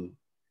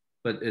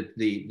 But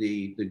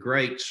the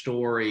great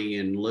story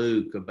in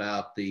Luke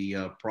about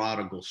the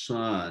prodigal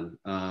son,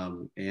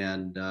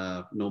 and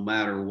no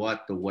matter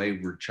what the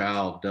wayward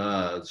child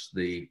does,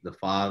 the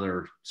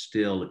father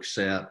still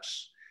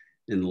accepts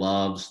and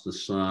loves the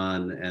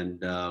son,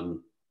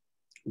 and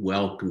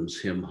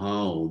welcomes him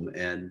home.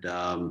 And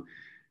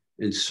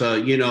so,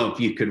 you know, if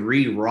you could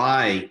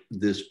rewrite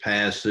this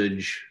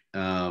passage,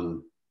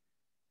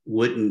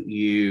 wouldn't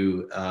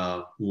you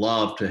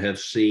love to have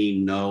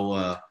seen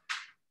Noah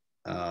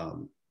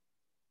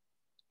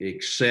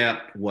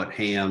accept what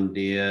Ham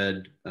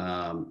did,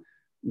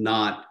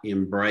 not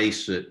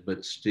embrace it,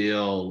 but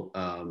still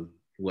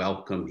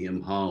welcome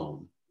him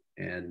home?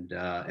 And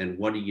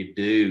what do you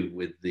do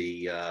with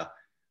the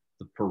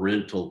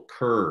parental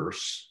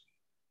curse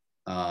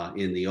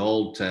in the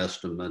Old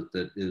Testament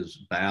that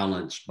is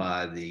balanced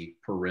by the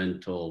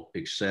parental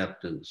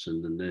acceptance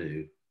in the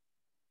New?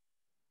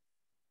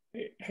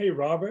 Hey,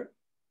 Robert.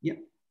 Yep.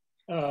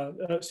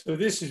 So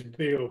this is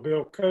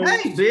Bill Coates.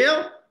 Hey,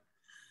 Bill.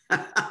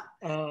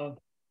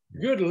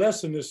 Good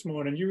lesson this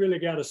morning. You really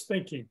got us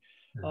thinking.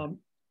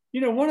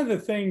 You know, one of the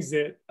things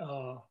that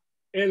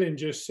Ellen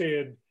just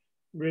said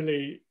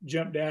really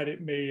jumped out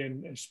at me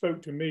and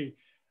spoke to me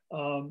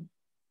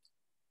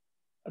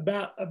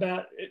about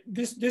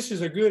this. This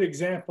is a good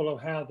example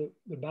of how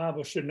the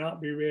Bible should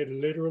not be read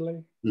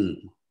literally.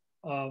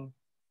 And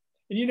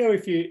you know,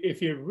 if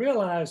you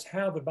realize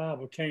how the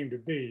Bible came to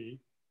be,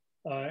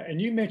 and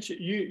you mentioned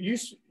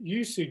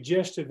you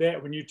suggested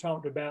that when you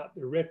talked about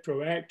the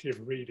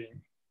retroactive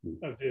reading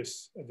of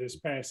this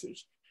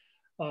passage,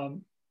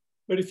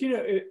 but if you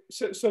know,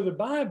 so the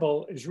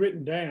Bible is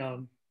written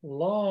down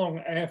long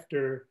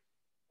after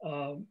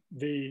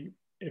the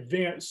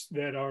events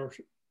that are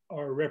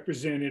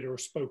represented or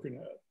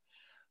spoken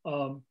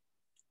of,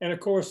 and of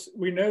course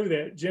we know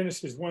that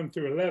Genesis 1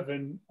 through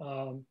 11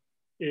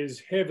 is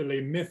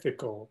heavily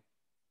mythical.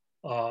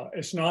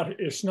 It's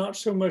not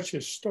so much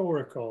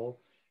historical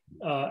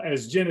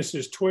as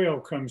Genesis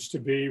 12 comes to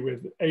be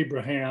with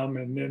Abraham,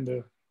 and then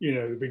the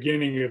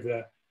beginning of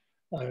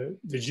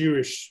the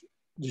Jewish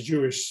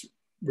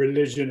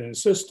religion and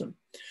system.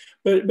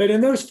 But in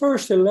those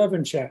first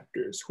 11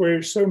 chapters where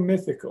it's so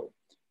mythical,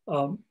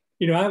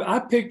 you know, I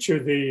picture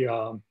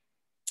the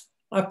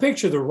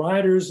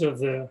writers of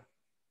the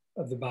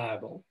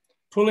Bible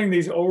pulling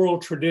these oral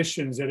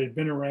traditions that had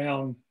been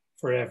around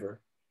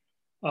forever,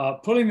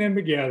 pulling them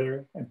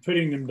together and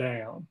putting them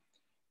down.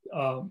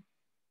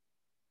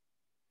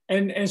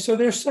 And so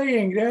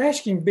they're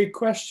asking big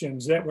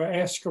questions that were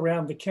asked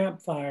around the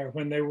campfire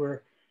when they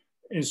were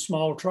in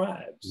small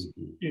tribes.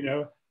 You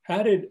know,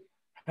 how did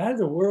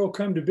the world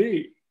come to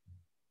be?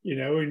 You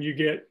know, and you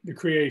get the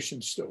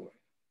creation story.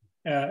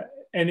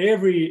 And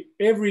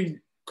every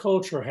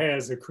culture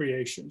has a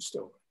creation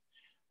story.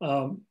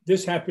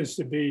 This happens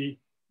to be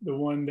the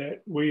one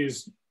that we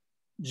as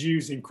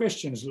Jews and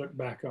Christians look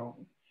back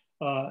on,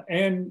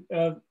 and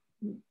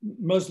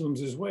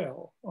Muslims as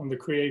well, on the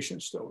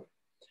creation story.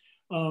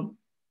 And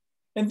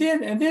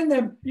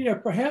then you know,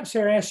 perhaps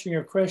they're asking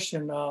a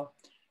question,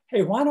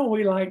 hey, why don't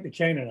we like the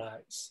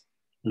Canaanites?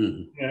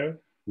 You know,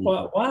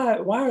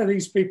 why are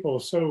these people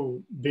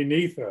so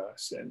beneath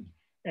us,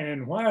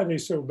 and why are they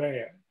so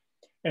bad?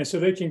 And so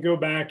they can go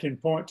back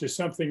and point to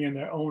something in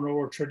their own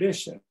oral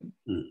tradition.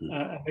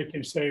 They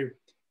can say,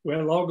 well,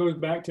 it all goes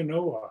back to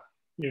Noah,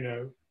 you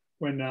know,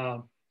 when I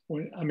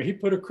mean, he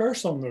put a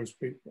curse on those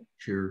people.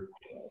 Sure.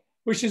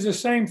 Which is the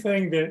same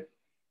thing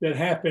that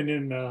happened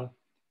in the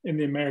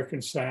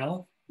American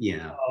South.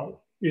 Yeah.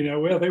 You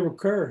know, well, they were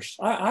cursed.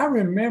 I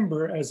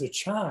remember as a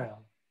child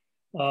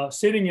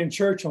sitting in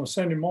church on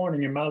Sunday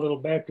morning in my little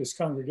Baptist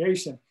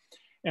congregation,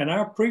 and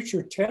our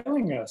preacher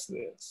telling us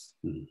this.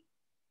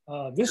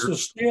 This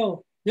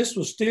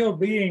was still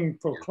being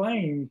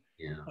proclaimed.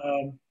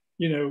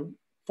 You know,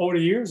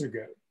 40 years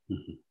ago.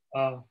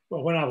 Well,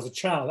 when I was a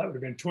child, that would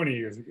have been 20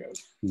 years ago.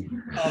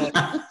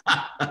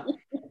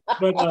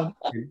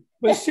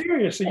 But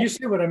seriously, you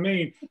see what I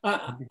mean?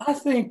 I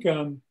think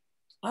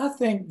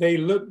they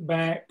look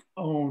back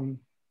on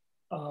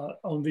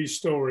these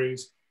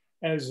stories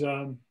as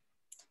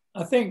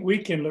I think we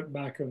can look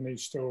back on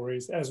these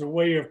stories as a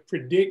way of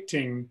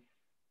predicting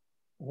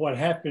what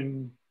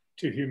happened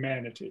to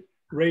humanity: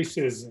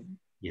 racism,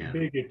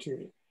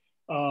 bigotry,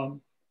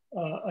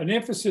 an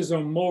emphasis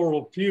on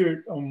moral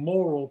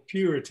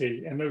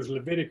purity and those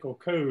Levitical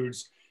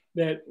codes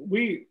that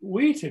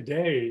we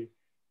today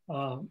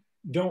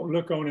don't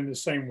look on in the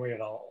same way at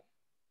all.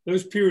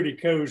 Those purity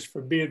codes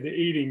forbid the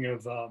eating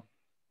of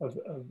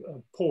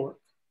pork.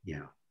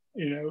 Yeah.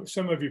 You know,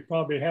 some of you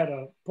probably had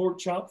a pork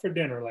chop for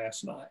dinner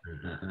last night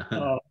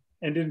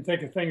and didn't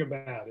think a thing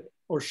about it,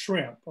 or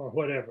shrimp or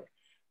whatever.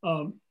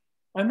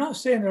 I'm not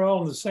saying they're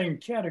all in the same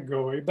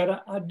category,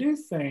 but I do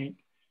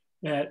think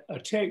that a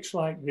text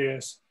like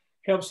this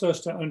helps us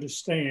to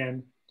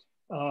understand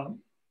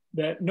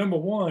that number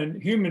one,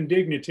 human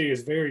dignity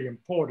is very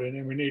important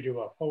and we need to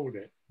uphold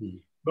it.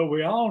 But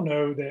we all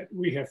know that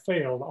we have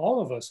failed.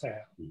 All of us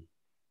have.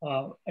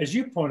 As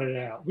you pointed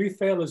out, we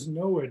failed as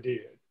Noah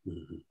did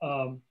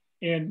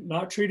in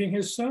not treating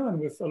his son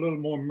with a little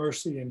more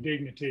mercy and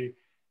dignity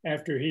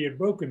after he had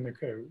broken the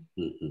code.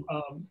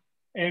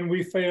 And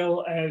we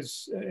fail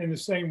as in the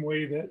same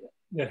way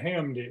that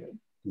Ham did.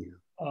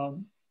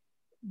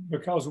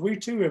 Because we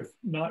too have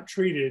not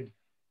treated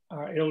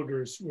our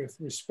elders with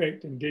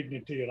respect and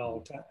dignity at all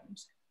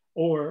times,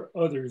 or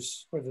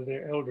others, whether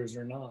they're elders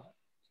or not.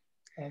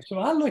 So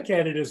I look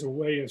at it as a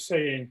way of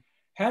saying,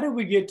 how did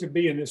we get to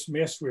be in this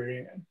mess we're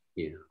in?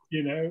 You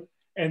know,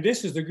 and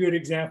this is a good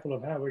example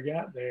of how we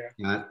got there.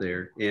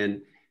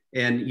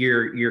 And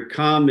your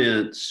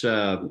comments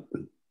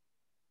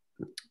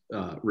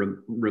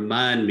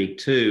remind me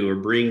too, or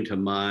bring to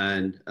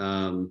mind,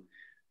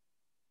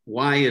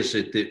 why is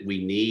it that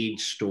we need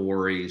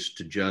stories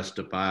to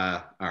justify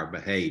our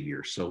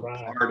behavior? So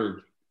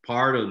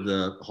part of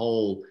the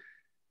whole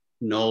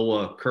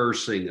Noah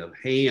cursing of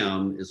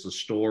Ham is a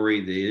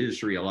story the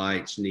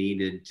Israelites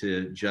needed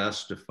to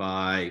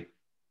justify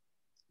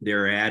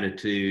their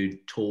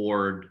attitude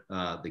toward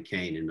the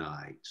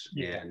Canaanites.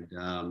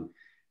 And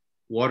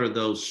what are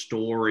those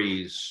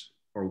stories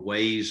or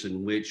ways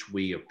in which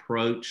we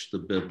approach the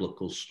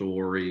biblical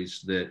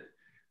stories that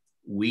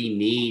we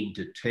need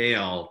to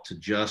tell to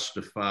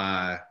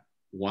justify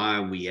why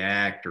we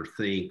act or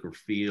think or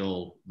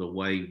feel the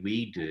way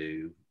we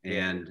do?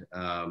 And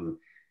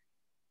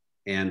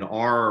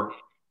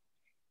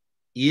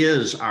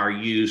is our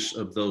use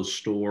of those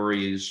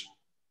stories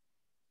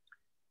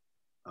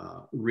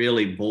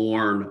really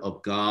born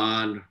of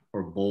God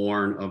or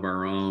born of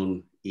our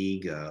own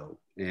ego?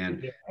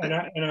 And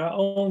our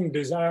own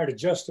desire to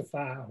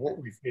justify what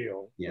we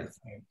feel. I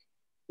think.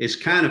 It's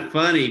kind of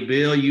funny,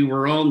 Bill, you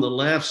were on the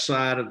left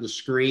side of the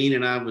screen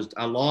and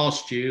I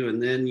lost you,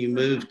 and then you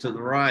moved to the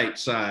right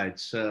side.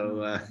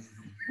 So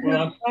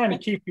well, I'm trying to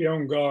keep you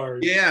on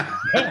guard. Yeah.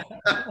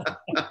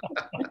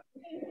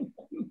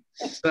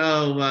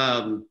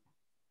 So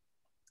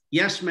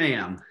yes,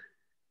 ma'am.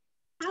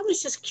 I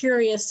was just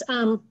curious.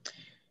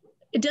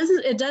 It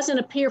doesn't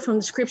appear from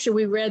the scripture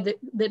we read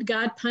that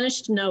God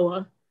punished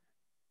Noah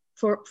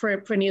for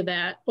any of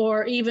that,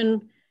 or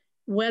even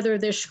whether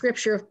there's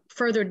scripture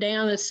further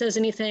down that says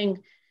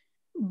anything,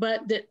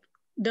 but that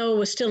Noah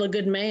was still a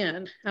good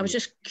man. I was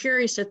just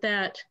curious at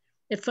that.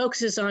 It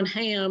focuses on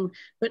Ham,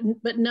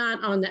 but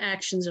not on the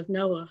actions of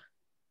Noah.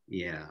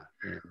 Yeah.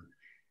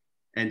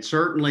 And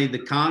certainly the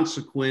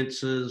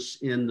consequences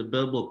in the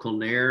biblical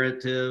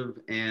narrative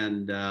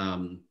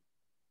and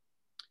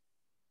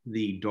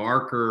the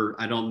darker,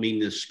 I don't mean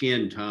the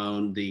skin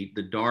tone, the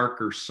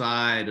darker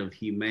side of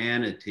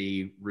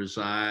humanity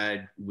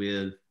reside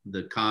with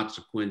the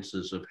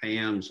consequences of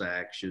Ham's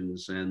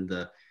actions and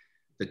the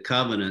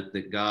covenant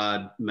that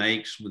God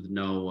makes with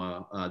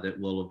Noah that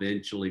will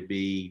eventually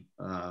be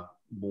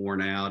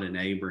borne out in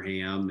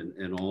Abraham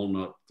and on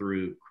up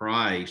through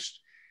Christ.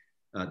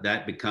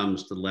 That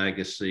becomes the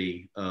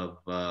legacy of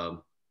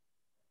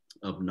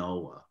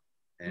Noah.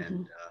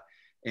 And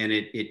and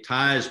it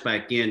ties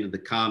back into the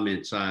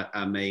comments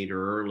I made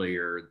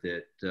earlier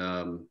that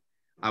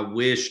I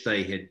wish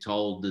they had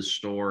told this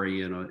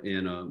story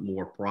in a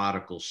more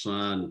prodigal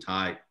son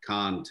type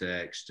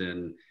context,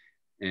 and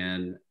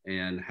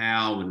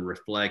how, in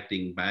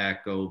reflecting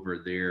back over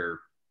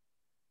their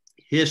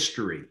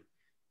history,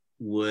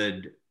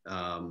 would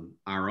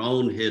our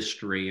own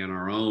history and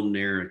our own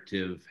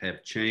narrative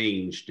have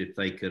changed if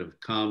they could have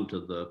come to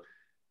the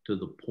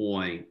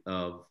point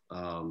of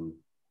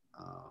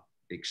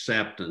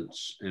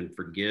acceptance and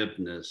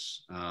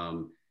forgiveness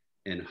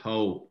and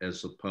hope,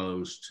 as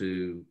opposed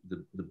to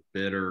the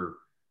bitter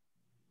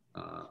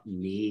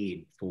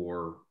need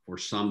for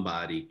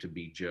somebody to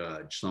be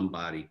judged,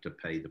 somebody to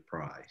pay the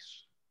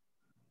price.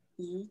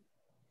 Mm-hmm.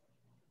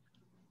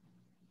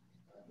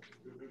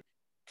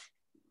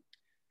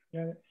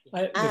 Yeah,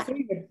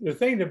 the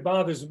thing that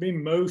bothers me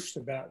most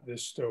about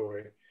this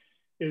story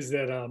is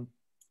that,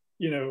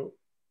 you know,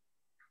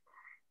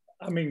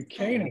 I mean,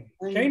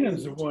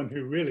 Canaan's the one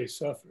who really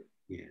suffered.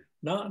 Yeah.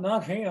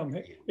 Not Ham.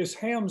 It's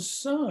Ham's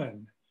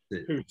son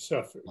who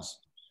suffers.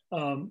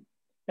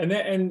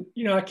 And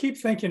you know, I keep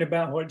thinking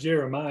about what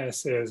Jeremiah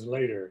says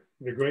later,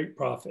 the great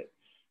prophet,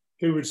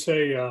 who would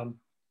say,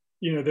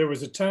 you know, there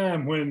was a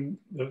time when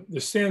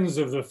the sins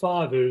of the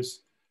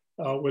fathers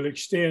will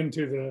extend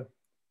to the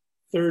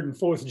third and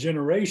fourth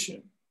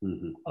generation.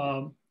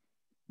 Mm-hmm.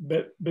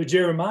 But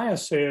Jeremiah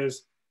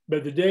says,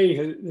 but the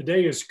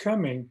day is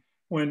coming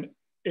when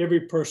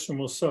every person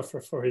will suffer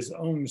for his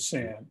own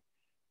sin,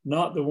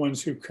 not the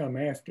ones who come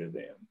after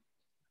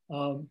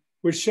them,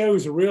 which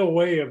shows a real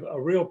way of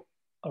a real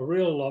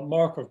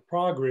mark of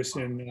progress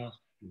in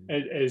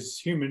as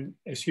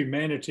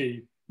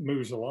humanity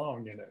moves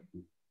along, you know.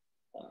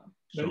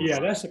 But yeah,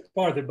 that's the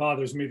part that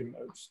bothers me the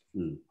most.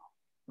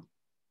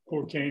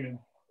 Poor Canaan.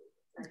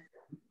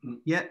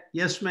 Yeah,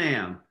 yes,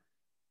 ma'am.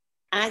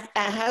 I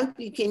hope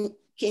you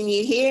Can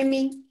you hear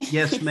me?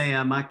 Yes,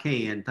 ma'am, I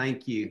can.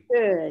 Thank you.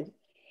 Good.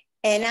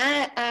 And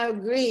I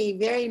agree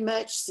very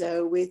much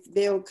so with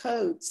Bill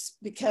Coates,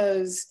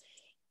 because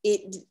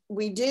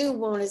we do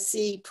want to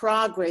see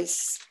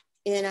progress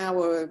in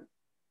our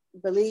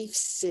belief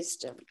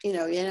system, you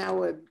know, in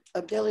our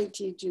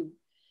ability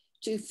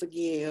to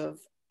forgive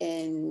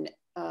and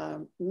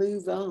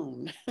move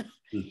on.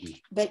 Mm-hmm.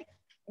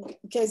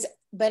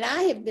 But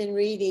I have been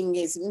reading,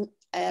 as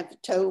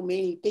I've told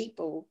many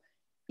people,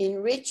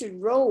 in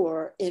Richard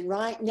Rohr, and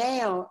right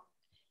now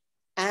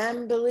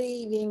I'm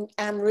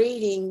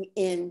reading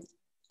in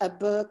a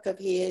book of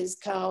his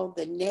called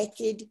The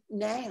Naked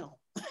Now.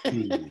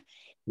 Mm-hmm.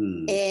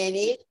 And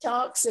it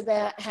talks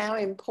about how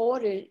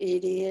important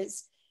it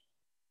is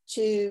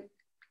to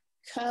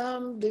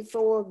come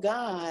before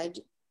God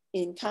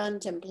in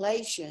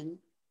contemplation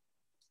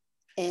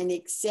and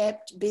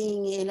accept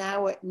being in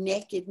our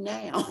naked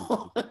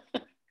now.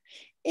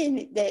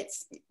 And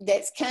that's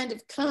kind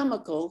of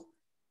comical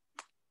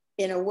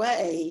in a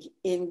way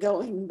in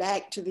going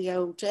back to the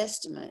Old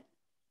Testament.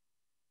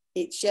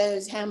 It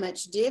shows how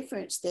much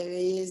difference there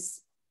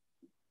is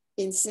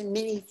in so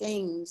many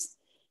things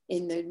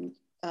in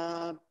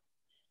the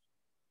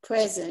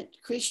present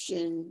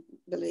Christian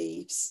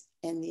beliefs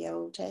and the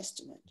Old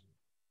Testament.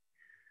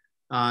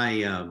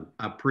 I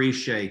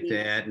appreciate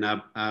that, and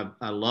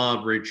I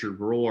love Richard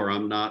Rohr.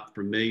 I'm not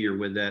familiar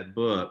with that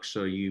book,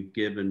 so you've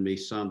given me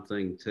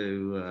something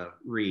to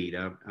read.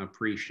 I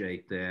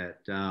appreciate that.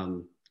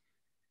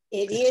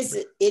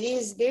 It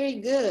is very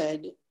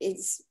good.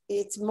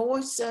 It's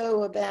more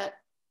so about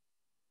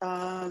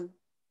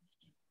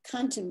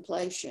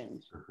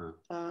contemplation.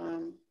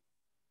 Uh-huh.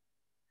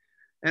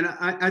 And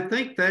I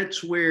think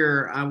that's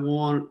where I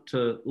want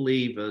to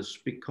leave us,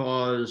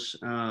 because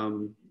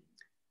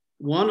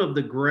one of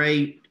the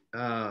great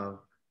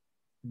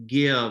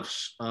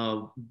gifts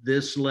of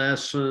this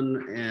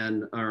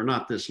lesson, or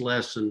not this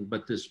lesson,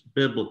 but this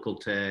biblical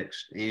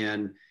text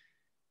and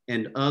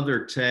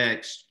other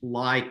texts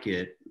like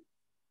it,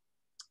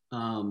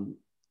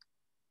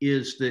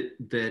 is that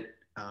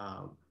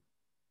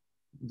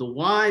the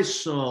wise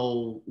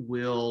soul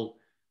will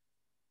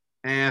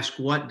ask,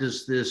 what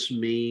does this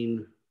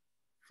mean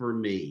for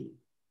me?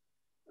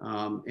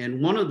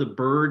 And one of the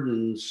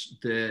burdens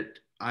that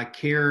I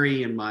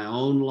carry in my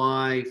own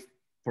life,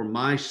 for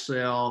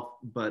myself,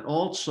 but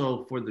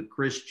also for the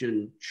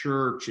Christian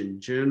church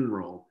in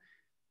general,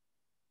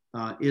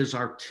 is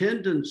our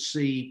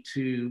tendency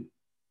to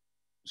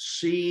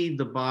see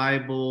the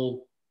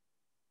Bible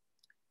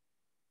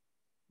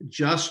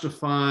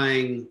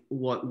justifying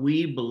what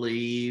we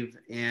believe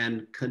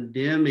and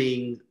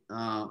condemning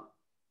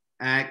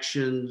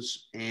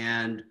actions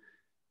and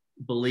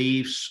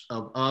beliefs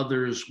of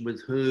others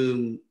with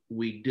whom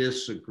we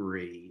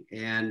disagree.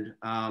 And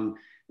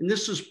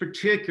this is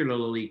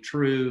particularly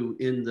true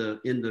in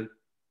the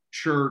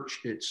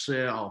church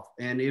itself.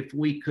 And if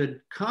we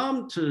could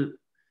come to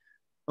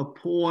a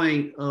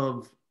point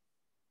of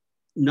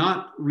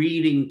not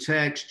reading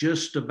text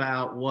just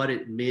about what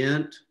it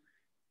meant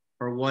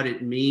or what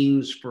it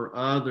means for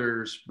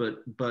others,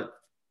 but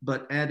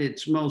at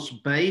its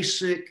most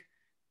basic,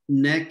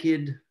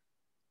 naked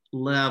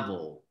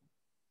level,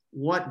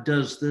 what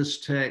does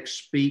this text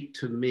speak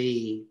to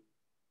me?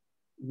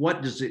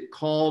 What does it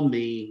call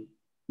me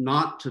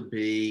not to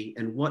be?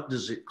 And what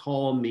does it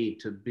call me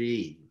to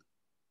be?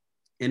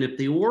 And if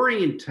the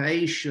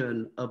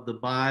orientation of the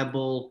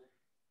Bible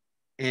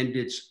and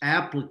its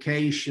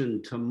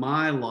application to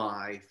my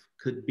life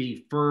could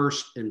be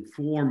first and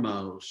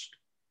foremost,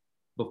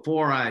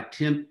 before I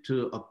attempt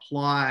to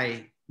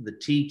apply the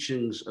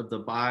teachings of the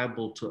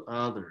Bible to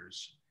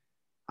others,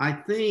 I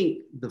think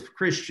the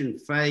Christian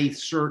faith,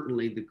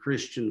 certainly the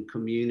Christian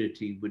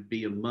community, would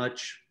be a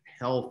much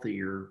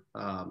healthier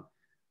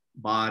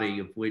body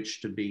of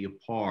which to be a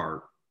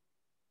part.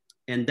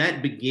 And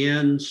that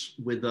begins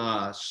with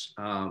us.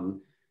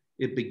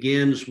 It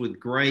begins with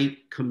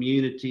great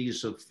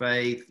communities of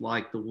faith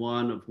like the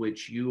one of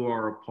which you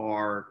are a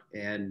part.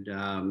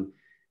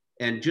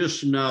 And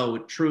just know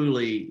it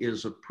truly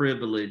is a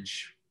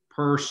privilege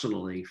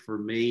personally for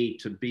me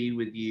to be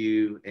with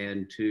you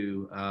and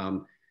to,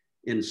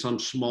 in some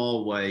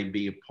small way,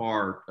 be a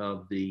part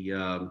of the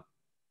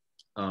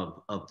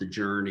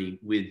journey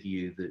with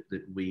you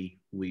that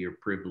we are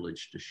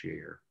privileged to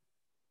share.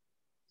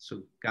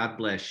 So God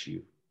bless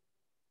you.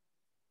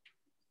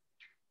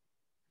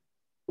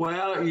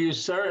 Well, you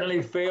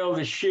certainly fill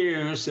the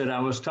shoes that I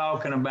was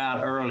talking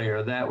about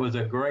earlier. That was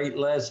a great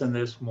lesson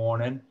this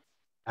morning.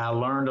 I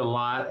learned a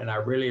lot, and I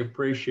really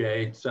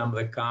appreciate some of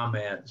the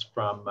comments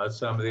from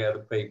some of the other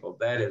people.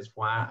 That is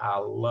why I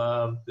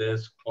love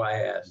this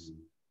class,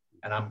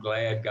 and I'm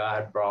glad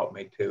God brought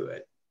me to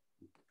it.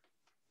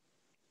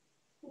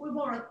 We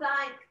want to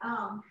thank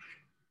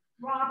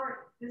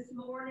Robert this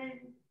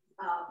morning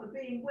for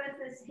being with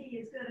us. He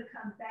is going to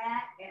come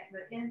back at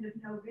the end of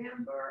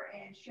November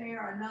and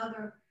share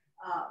another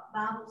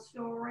Bible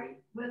story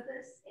with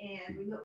us, and we look